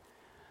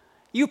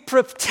 You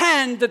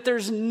pretend that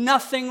there's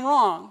nothing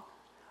wrong.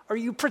 Or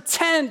you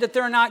pretend that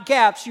there are not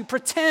gaps. You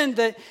pretend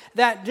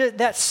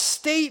that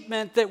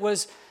statement that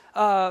was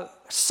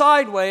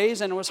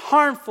sideways and was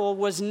harmful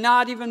was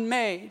not even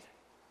made.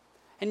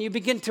 And you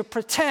begin to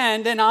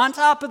pretend, and on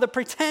top of the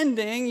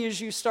pretending,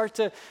 you start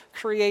to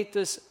create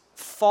this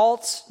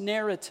false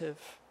narrative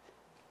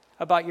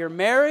about your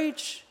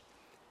marriage,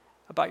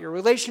 about your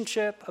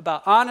relationship,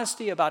 about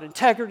honesty, about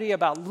integrity,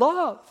 about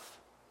love.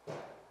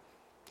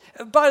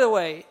 By the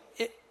way,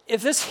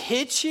 if this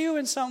hits you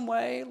in some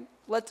way,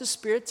 let the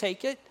Spirit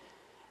take it.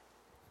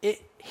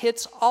 It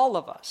hits all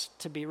of us,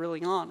 to be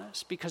really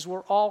honest, because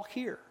we're all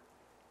here.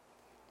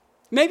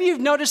 Maybe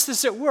you've noticed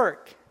this at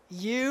work.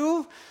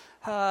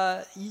 And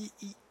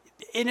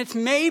it's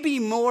maybe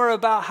more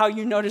about how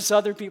you notice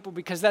other people,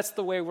 because that's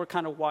the way we're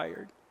kind of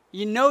wired.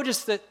 You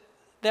notice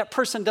that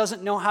person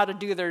doesn't know how to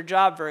do their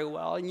job very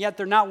well, and yet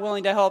they're not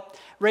willing to help,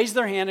 raise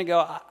their hand and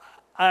go,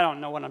 I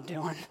don't know what I'm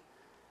doing,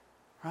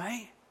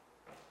 right?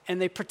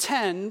 And they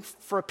pretend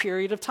for a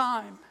period of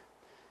time.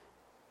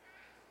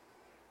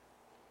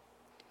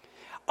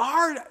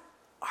 Our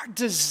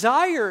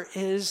desire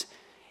is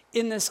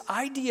in this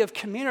idea of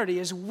community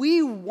is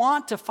we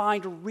want to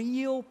find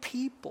real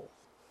people,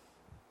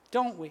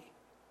 don't we?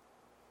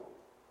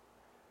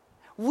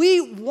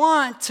 We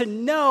want to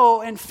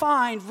know and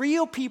find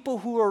real people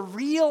who are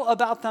real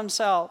about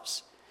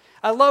themselves.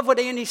 I love what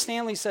Andy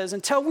Stanley says.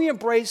 Until we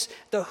embrace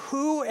the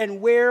who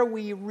and where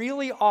we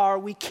really are,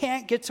 we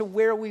can't get to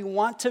where we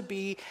want to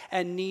be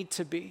and need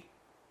to be.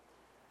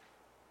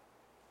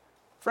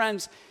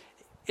 Friends,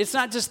 it's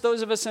not just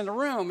those of us in the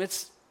room,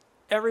 it's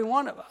every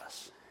one of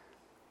us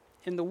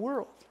in the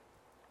world.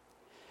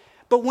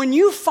 But when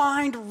you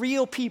find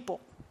real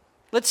people,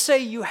 let's say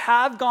you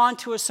have gone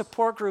to a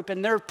support group,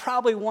 and they're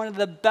probably one of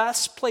the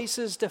best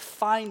places to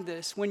find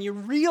this. When you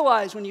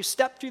realize, when you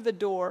step through the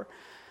door,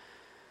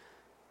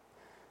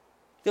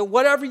 that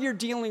whatever you're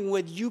dealing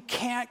with, you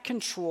can't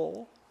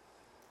control,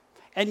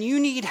 and you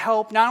need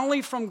help not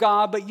only from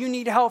God, but you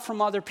need help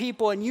from other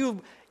people, and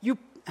you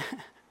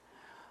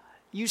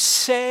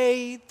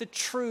say the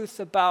truth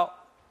about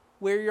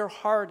where your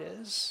heart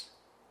is.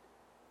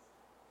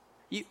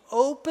 You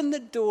open the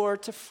door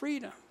to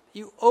freedom.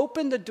 You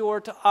open the door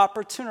to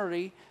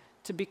opportunity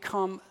to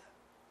become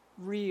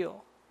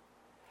real.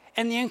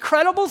 And the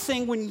incredible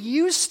thing, when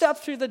you step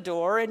through the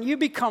door and you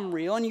become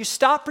real and you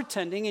stop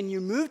pretending and you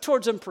move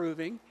towards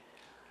improving,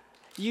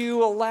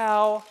 you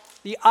allow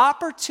the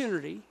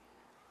opportunity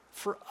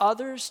for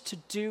others to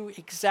do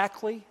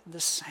exactly the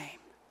same.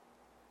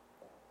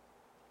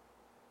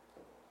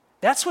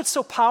 That's what's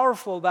so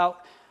powerful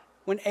about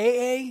when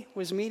AA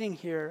was meeting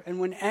here and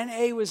when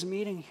NA was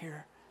meeting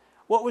here.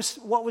 What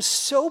was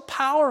so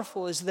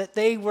powerful is that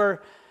they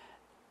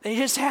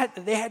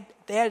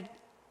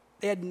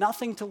had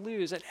nothing to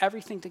lose and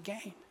everything to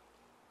gain.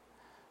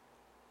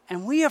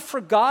 And we have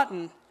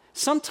forgotten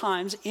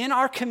sometimes in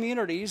our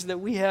communities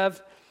that we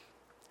have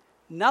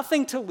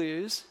nothing to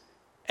lose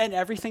and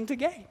everything to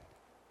gain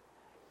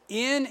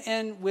in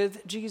and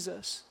with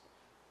Jesus.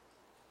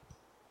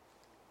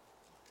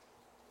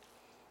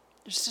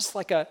 It's just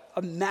like a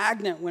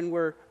magnet when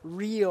we're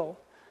real.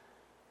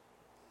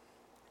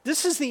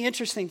 This is the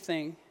interesting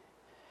thing,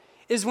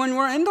 is when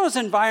we're in those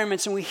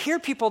environments and we hear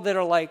people that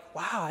are like,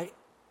 wow,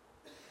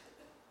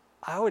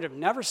 I would have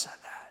never said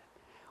that.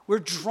 We're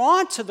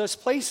drawn to those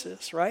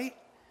places, right?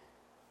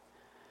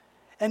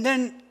 And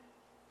then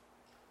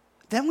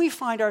we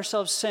find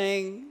ourselves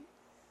saying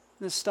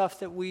the stuff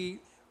that we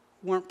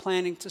weren't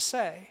planning to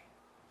say.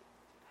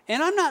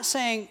 And I'm not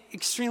saying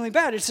extremely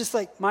bad. It's just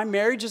like my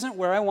marriage isn't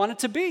where I want it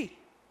to be.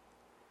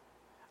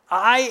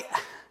 I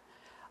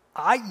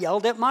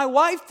yelled at my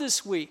wife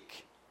this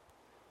week.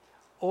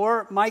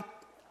 Or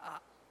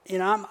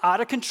I'm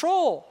out of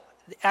control.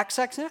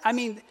 XX. I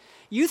mean,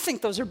 you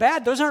think those are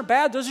bad. Those aren't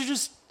bad. Those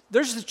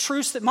are the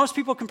truths that most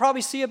people can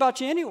probably see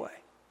about you anyway.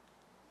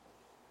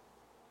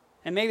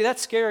 And maybe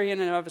that's scary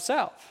in and of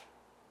itself.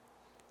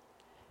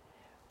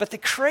 But the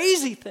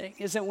crazy thing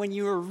is that when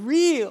you are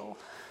real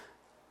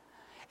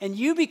and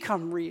you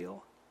become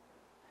real,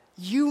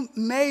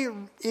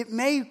 it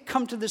may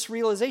come to this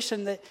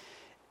realization that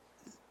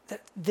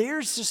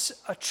there's just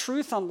a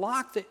truth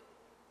unlocked that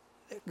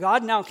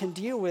God now can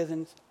deal with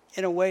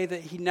in a way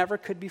that he never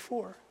could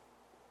before.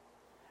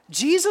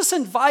 Jesus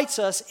invites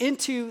us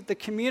into the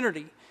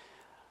community,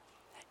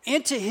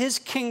 into his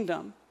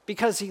kingdom,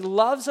 because he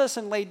loves us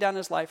and laid down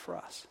his life for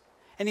us.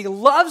 And he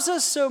loves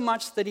us so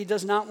much that he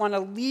does not want to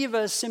leave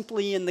us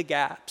simply in the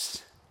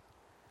gaps.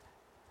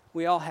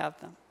 We all have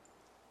them.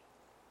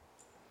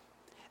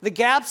 The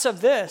gaps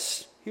of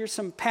this, here's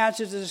some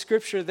passages of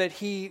scripture that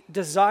he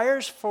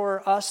desires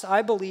for us,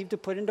 I believe, to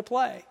put into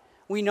play.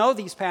 We know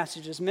these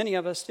passages, many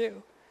of us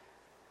do.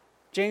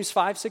 James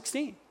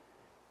 5:16.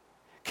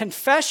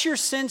 Confess your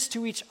sins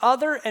to each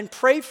other and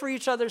pray for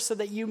each other so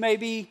that you may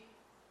be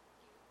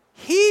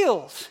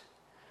healed.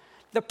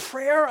 The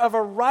prayer of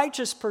a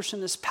righteous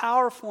person is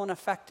powerful and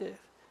effective.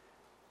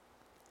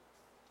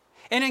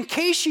 And in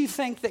case you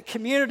think that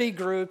community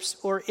groups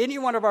or any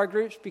one of our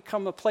groups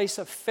become a place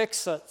of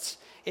fix-its,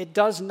 it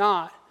does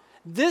not.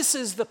 This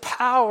is the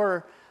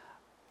power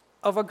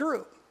of a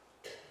group.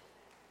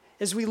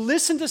 As we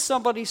listen to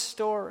somebody's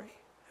story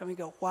and we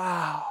go,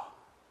 wow,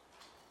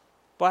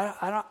 but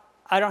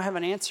I don't have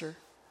an answer.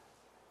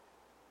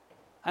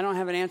 I don't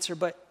have an answer,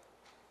 but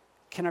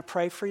can I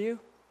pray for you?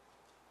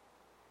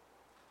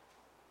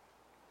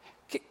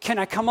 Can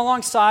I come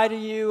alongside of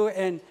you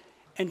and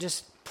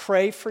just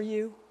pray for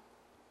you?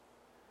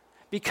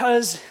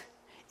 Because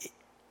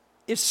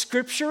if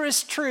Scripture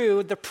is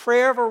true, the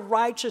prayer of a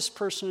righteous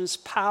person is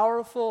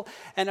powerful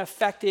and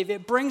effective.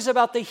 It brings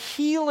about the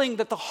healing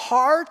that the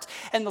heart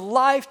and the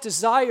life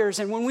desires.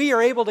 And when we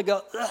are able to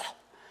go, ugh,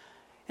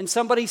 and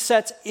somebody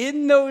sets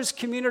in those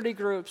community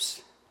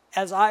groups,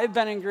 as I've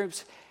been in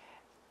groups,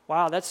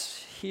 wow,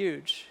 that's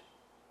huge.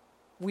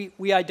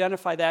 We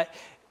identify that.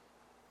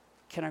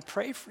 Can I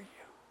pray for you?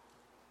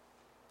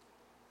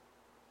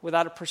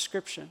 Without a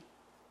prescription.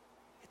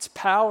 It's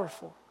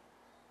powerful.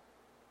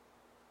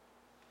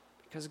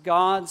 Because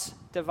God's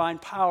divine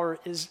power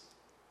is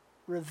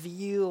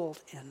revealed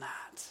in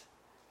that.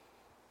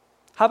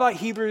 How about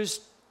Hebrews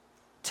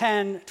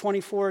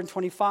 10:24 and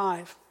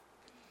 25?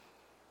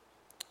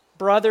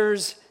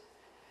 Brothers,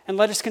 and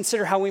let us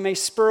consider how we may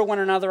spur one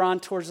another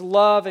on towards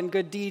love and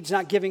good deeds,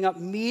 not giving up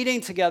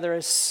meeting together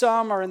as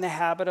some are in the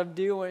habit of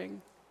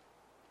doing.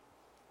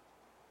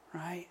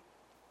 Right?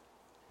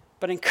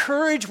 But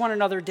encourage one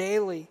another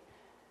daily.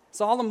 It's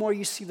all the more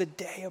you see the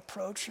day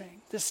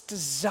approaching. This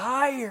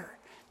desire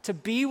to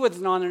be with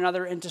one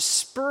another and to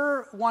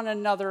spur one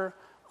another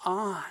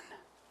on.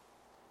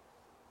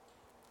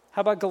 How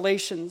about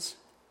Galatians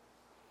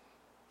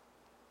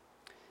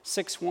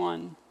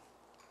 6:1?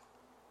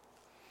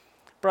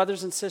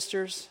 Brothers and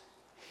sisters,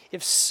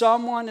 if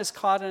someone is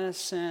caught in a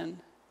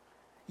sin,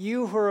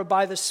 you who are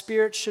by the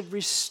Spirit should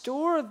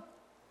restore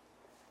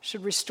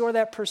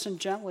that person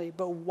gently,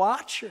 but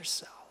watch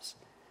yourselves,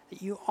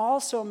 that you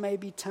also may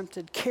be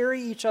tempted. Carry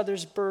each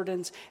other's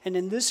burdens, and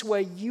in this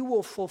way you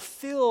will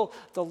fulfill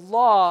the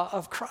law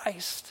of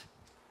Christ.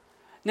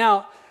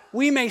 Now,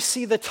 we may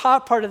see the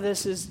top part of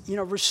this is,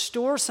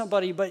 restore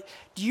somebody, but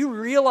do you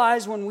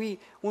realize when we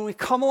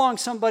come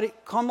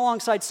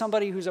alongside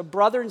somebody who's a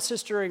brother and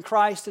sister in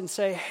Christ and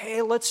say,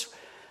 hey,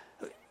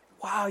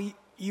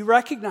 you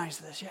recognize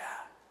this, yeah.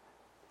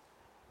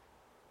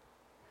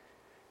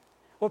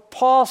 What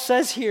Paul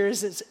says here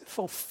is it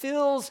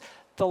fulfills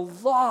the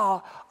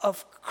law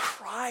of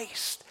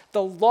Christ,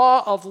 the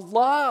law of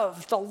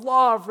love, the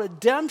law of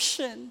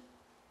redemption.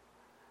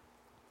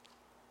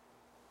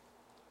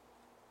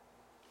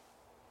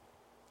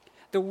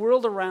 The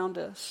world around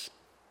us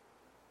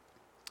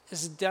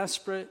is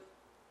desperate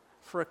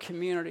for a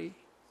community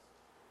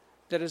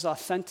that is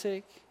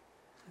authentic,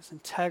 has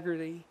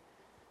integrity,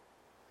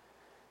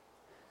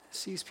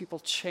 sees people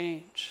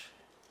change.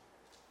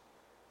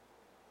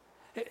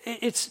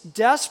 It's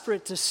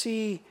desperate to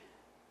see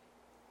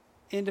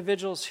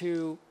individuals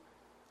who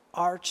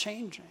are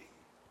changing.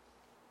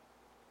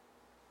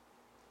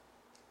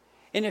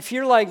 And if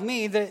you're like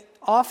me, that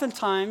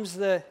oftentimes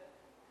the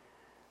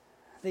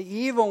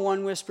evil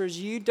one whispers,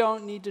 you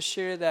don't need to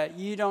share that.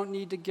 You don't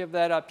need to give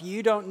that up.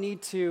 You don't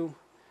need to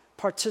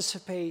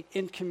participate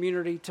in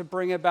community to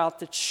bring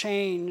about the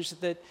change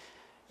that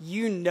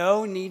you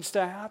know needs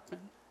to happen.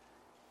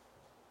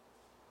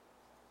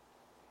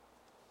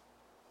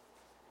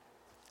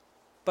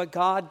 But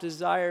God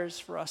desires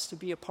for us to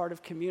be a part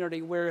of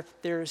community where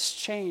there is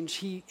change.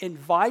 He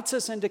invites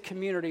us into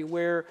community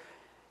where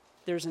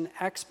there's an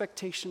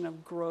expectation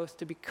of growth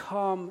to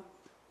become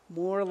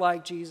more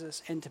like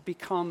Jesus and to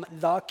become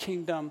the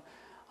kingdom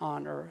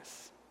on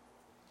earth.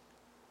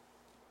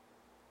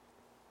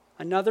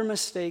 Another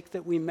mistake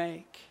that we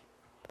make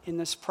in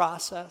this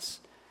process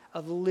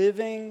of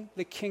living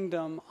the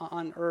kingdom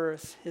on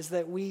earth is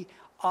that we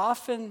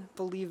often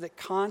believe that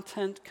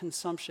content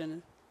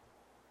consumption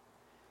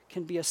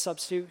can be a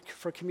substitute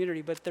for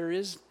community, but there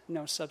is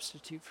no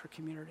substitute for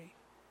community.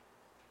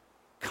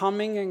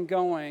 Coming and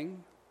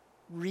going,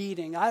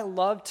 reading. I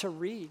love to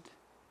read.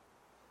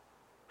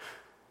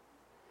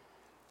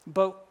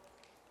 But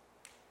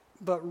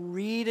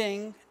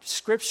reading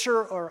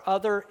scripture or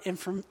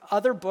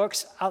other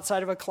books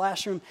outside of a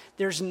classroom,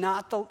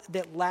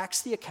 that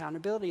lacks the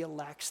accountability, it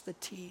lacks the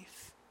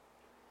teeth.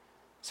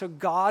 So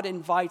God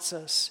invites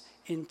us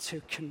into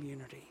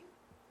community.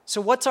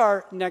 So what's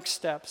our next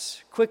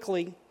steps?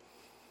 Quickly,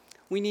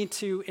 we need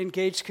to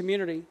engage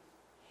community.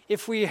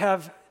 If we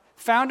have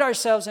found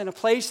ourselves in a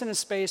place, in a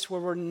space where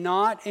we're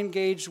not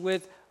engaged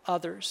with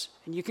others,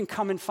 and you can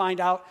come and find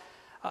out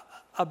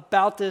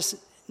about this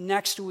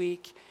next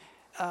week,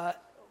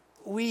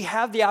 we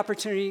have the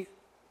opportunity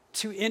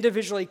to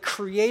individually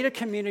create a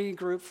community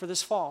group for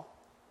this fall.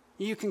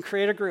 You can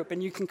create a group,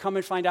 and you can come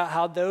and find out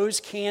how those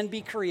can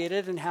be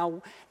created and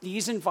how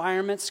these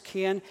environments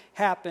can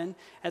happen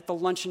at the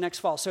luncheon next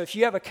fall. So if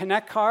you have a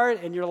Connect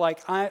card and you're like,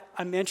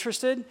 I'm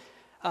interested,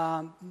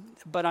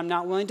 but I'm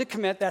not willing to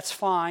commit, that's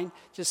fine.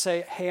 Just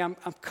say, hey, I'm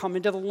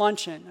coming to the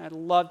luncheon. I'd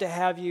love to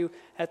have you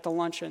at the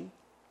luncheon.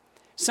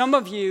 Some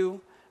of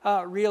you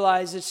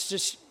realize it's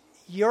just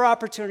your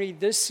opportunity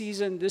this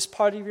season, this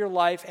part of your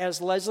life, as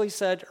Leslie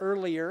said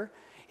earlier,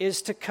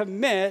 is to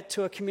commit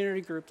to a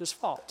community group this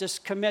fall.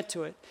 Just commit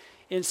to it.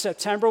 In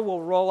September,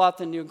 we'll roll out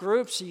the new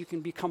groups so you can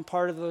become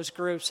part of those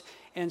groups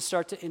and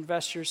start to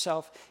invest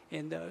yourself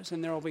in those.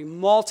 And there will be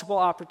multiple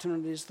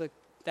opportunities that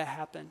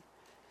happen.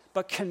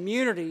 But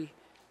community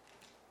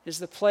is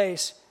the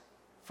place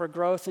for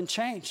growth and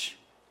change.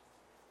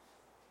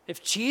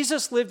 If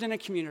Jesus lived in a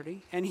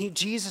community and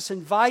Jesus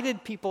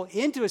invited people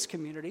into his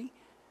community,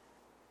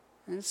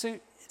 and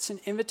it's an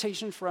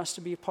invitation for us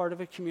to be a part of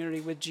a community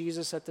with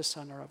Jesus at the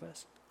center of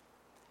us.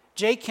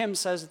 J. Kim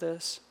says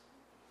this: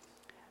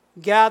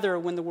 gather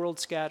when the world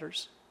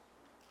scatters.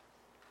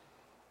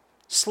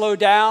 Slow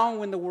down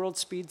when the world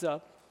speeds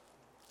up.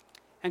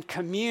 And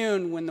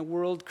commune when the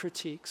world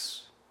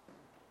critiques.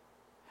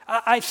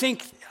 I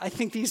think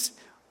these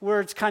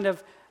words kind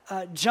of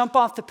jump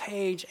off the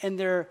page, and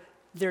they're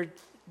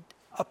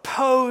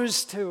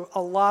opposed to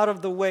a lot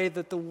of the way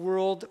that the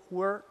world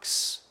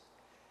works.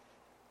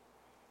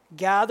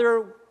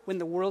 Gather when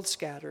the world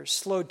scatters.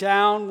 Slow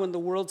down when the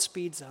world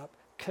speeds up.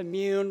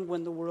 Commune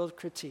when the world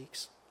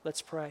critiques.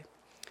 Let's pray.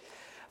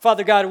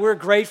 Father God, we're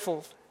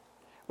grateful.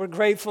 we're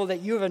grateful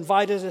that you have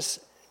invited us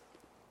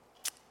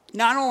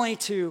not only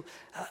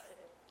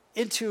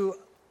into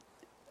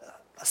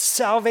a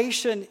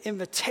salvation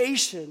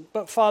invitation,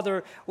 but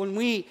Father, when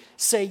we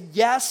say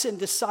yes and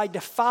decide to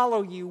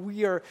follow you,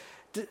 we are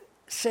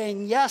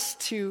saying yes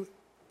to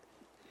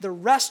the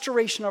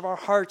restoration of our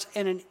hearts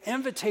and an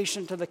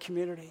invitation to the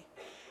community.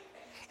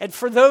 And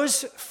for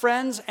those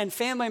friends and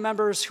family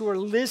members who are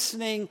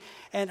listening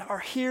and are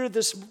here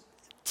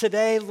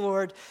today,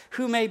 Lord,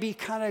 who may be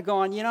kind of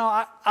going,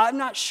 I'm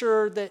not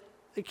sure that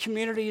the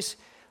community's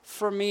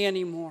for me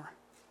anymore.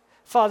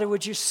 Father,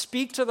 would you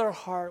speak to their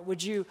heart?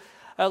 Would you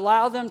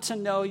allow them to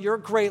know your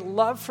great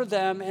love for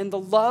them and the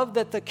love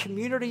that the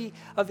community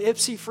of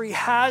Ypsi Free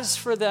has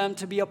for them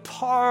to be a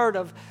part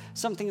of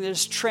something that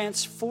is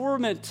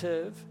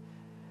transformative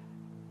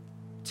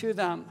to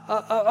them.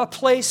 A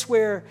place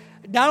where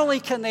not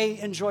only can they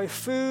enjoy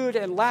food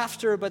and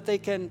laughter, but they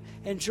can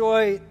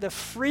enjoy the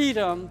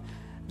freedom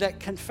that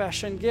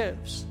confession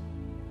gives.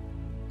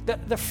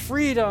 The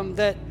freedom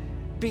that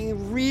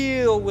being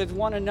real with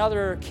one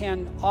another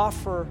can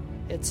offer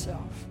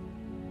itself.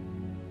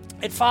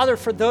 And Father,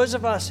 for those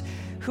of us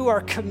who are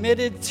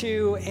committed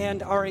to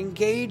and are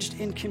engaged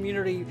in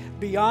community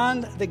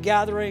beyond the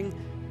gathering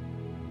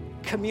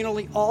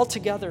communally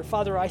altogether,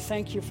 Father, I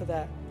thank you for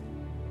that.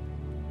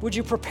 Would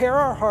you prepare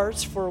our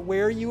hearts for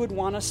where you would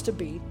want us to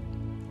be,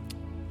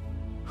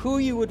 who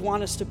you would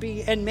want us to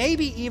be, and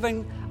maybe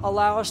even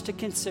allow us to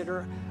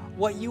consider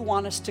what you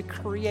want us to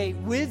create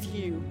with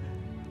you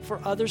for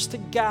others to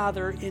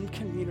gather in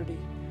community.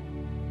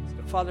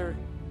 So, Father,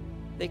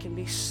 they can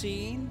be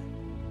seen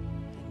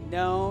and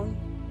known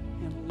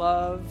and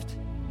loved,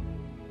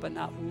 but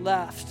not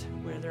left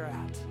where they're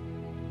at.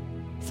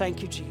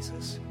 Thank you,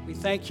 Jesus. We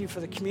thank you for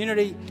the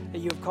community that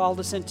you have called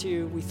us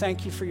into. We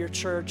thank you for your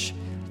church.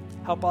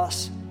 Help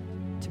us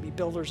to be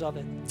builders of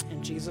it.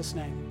 In Jesus'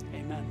 name.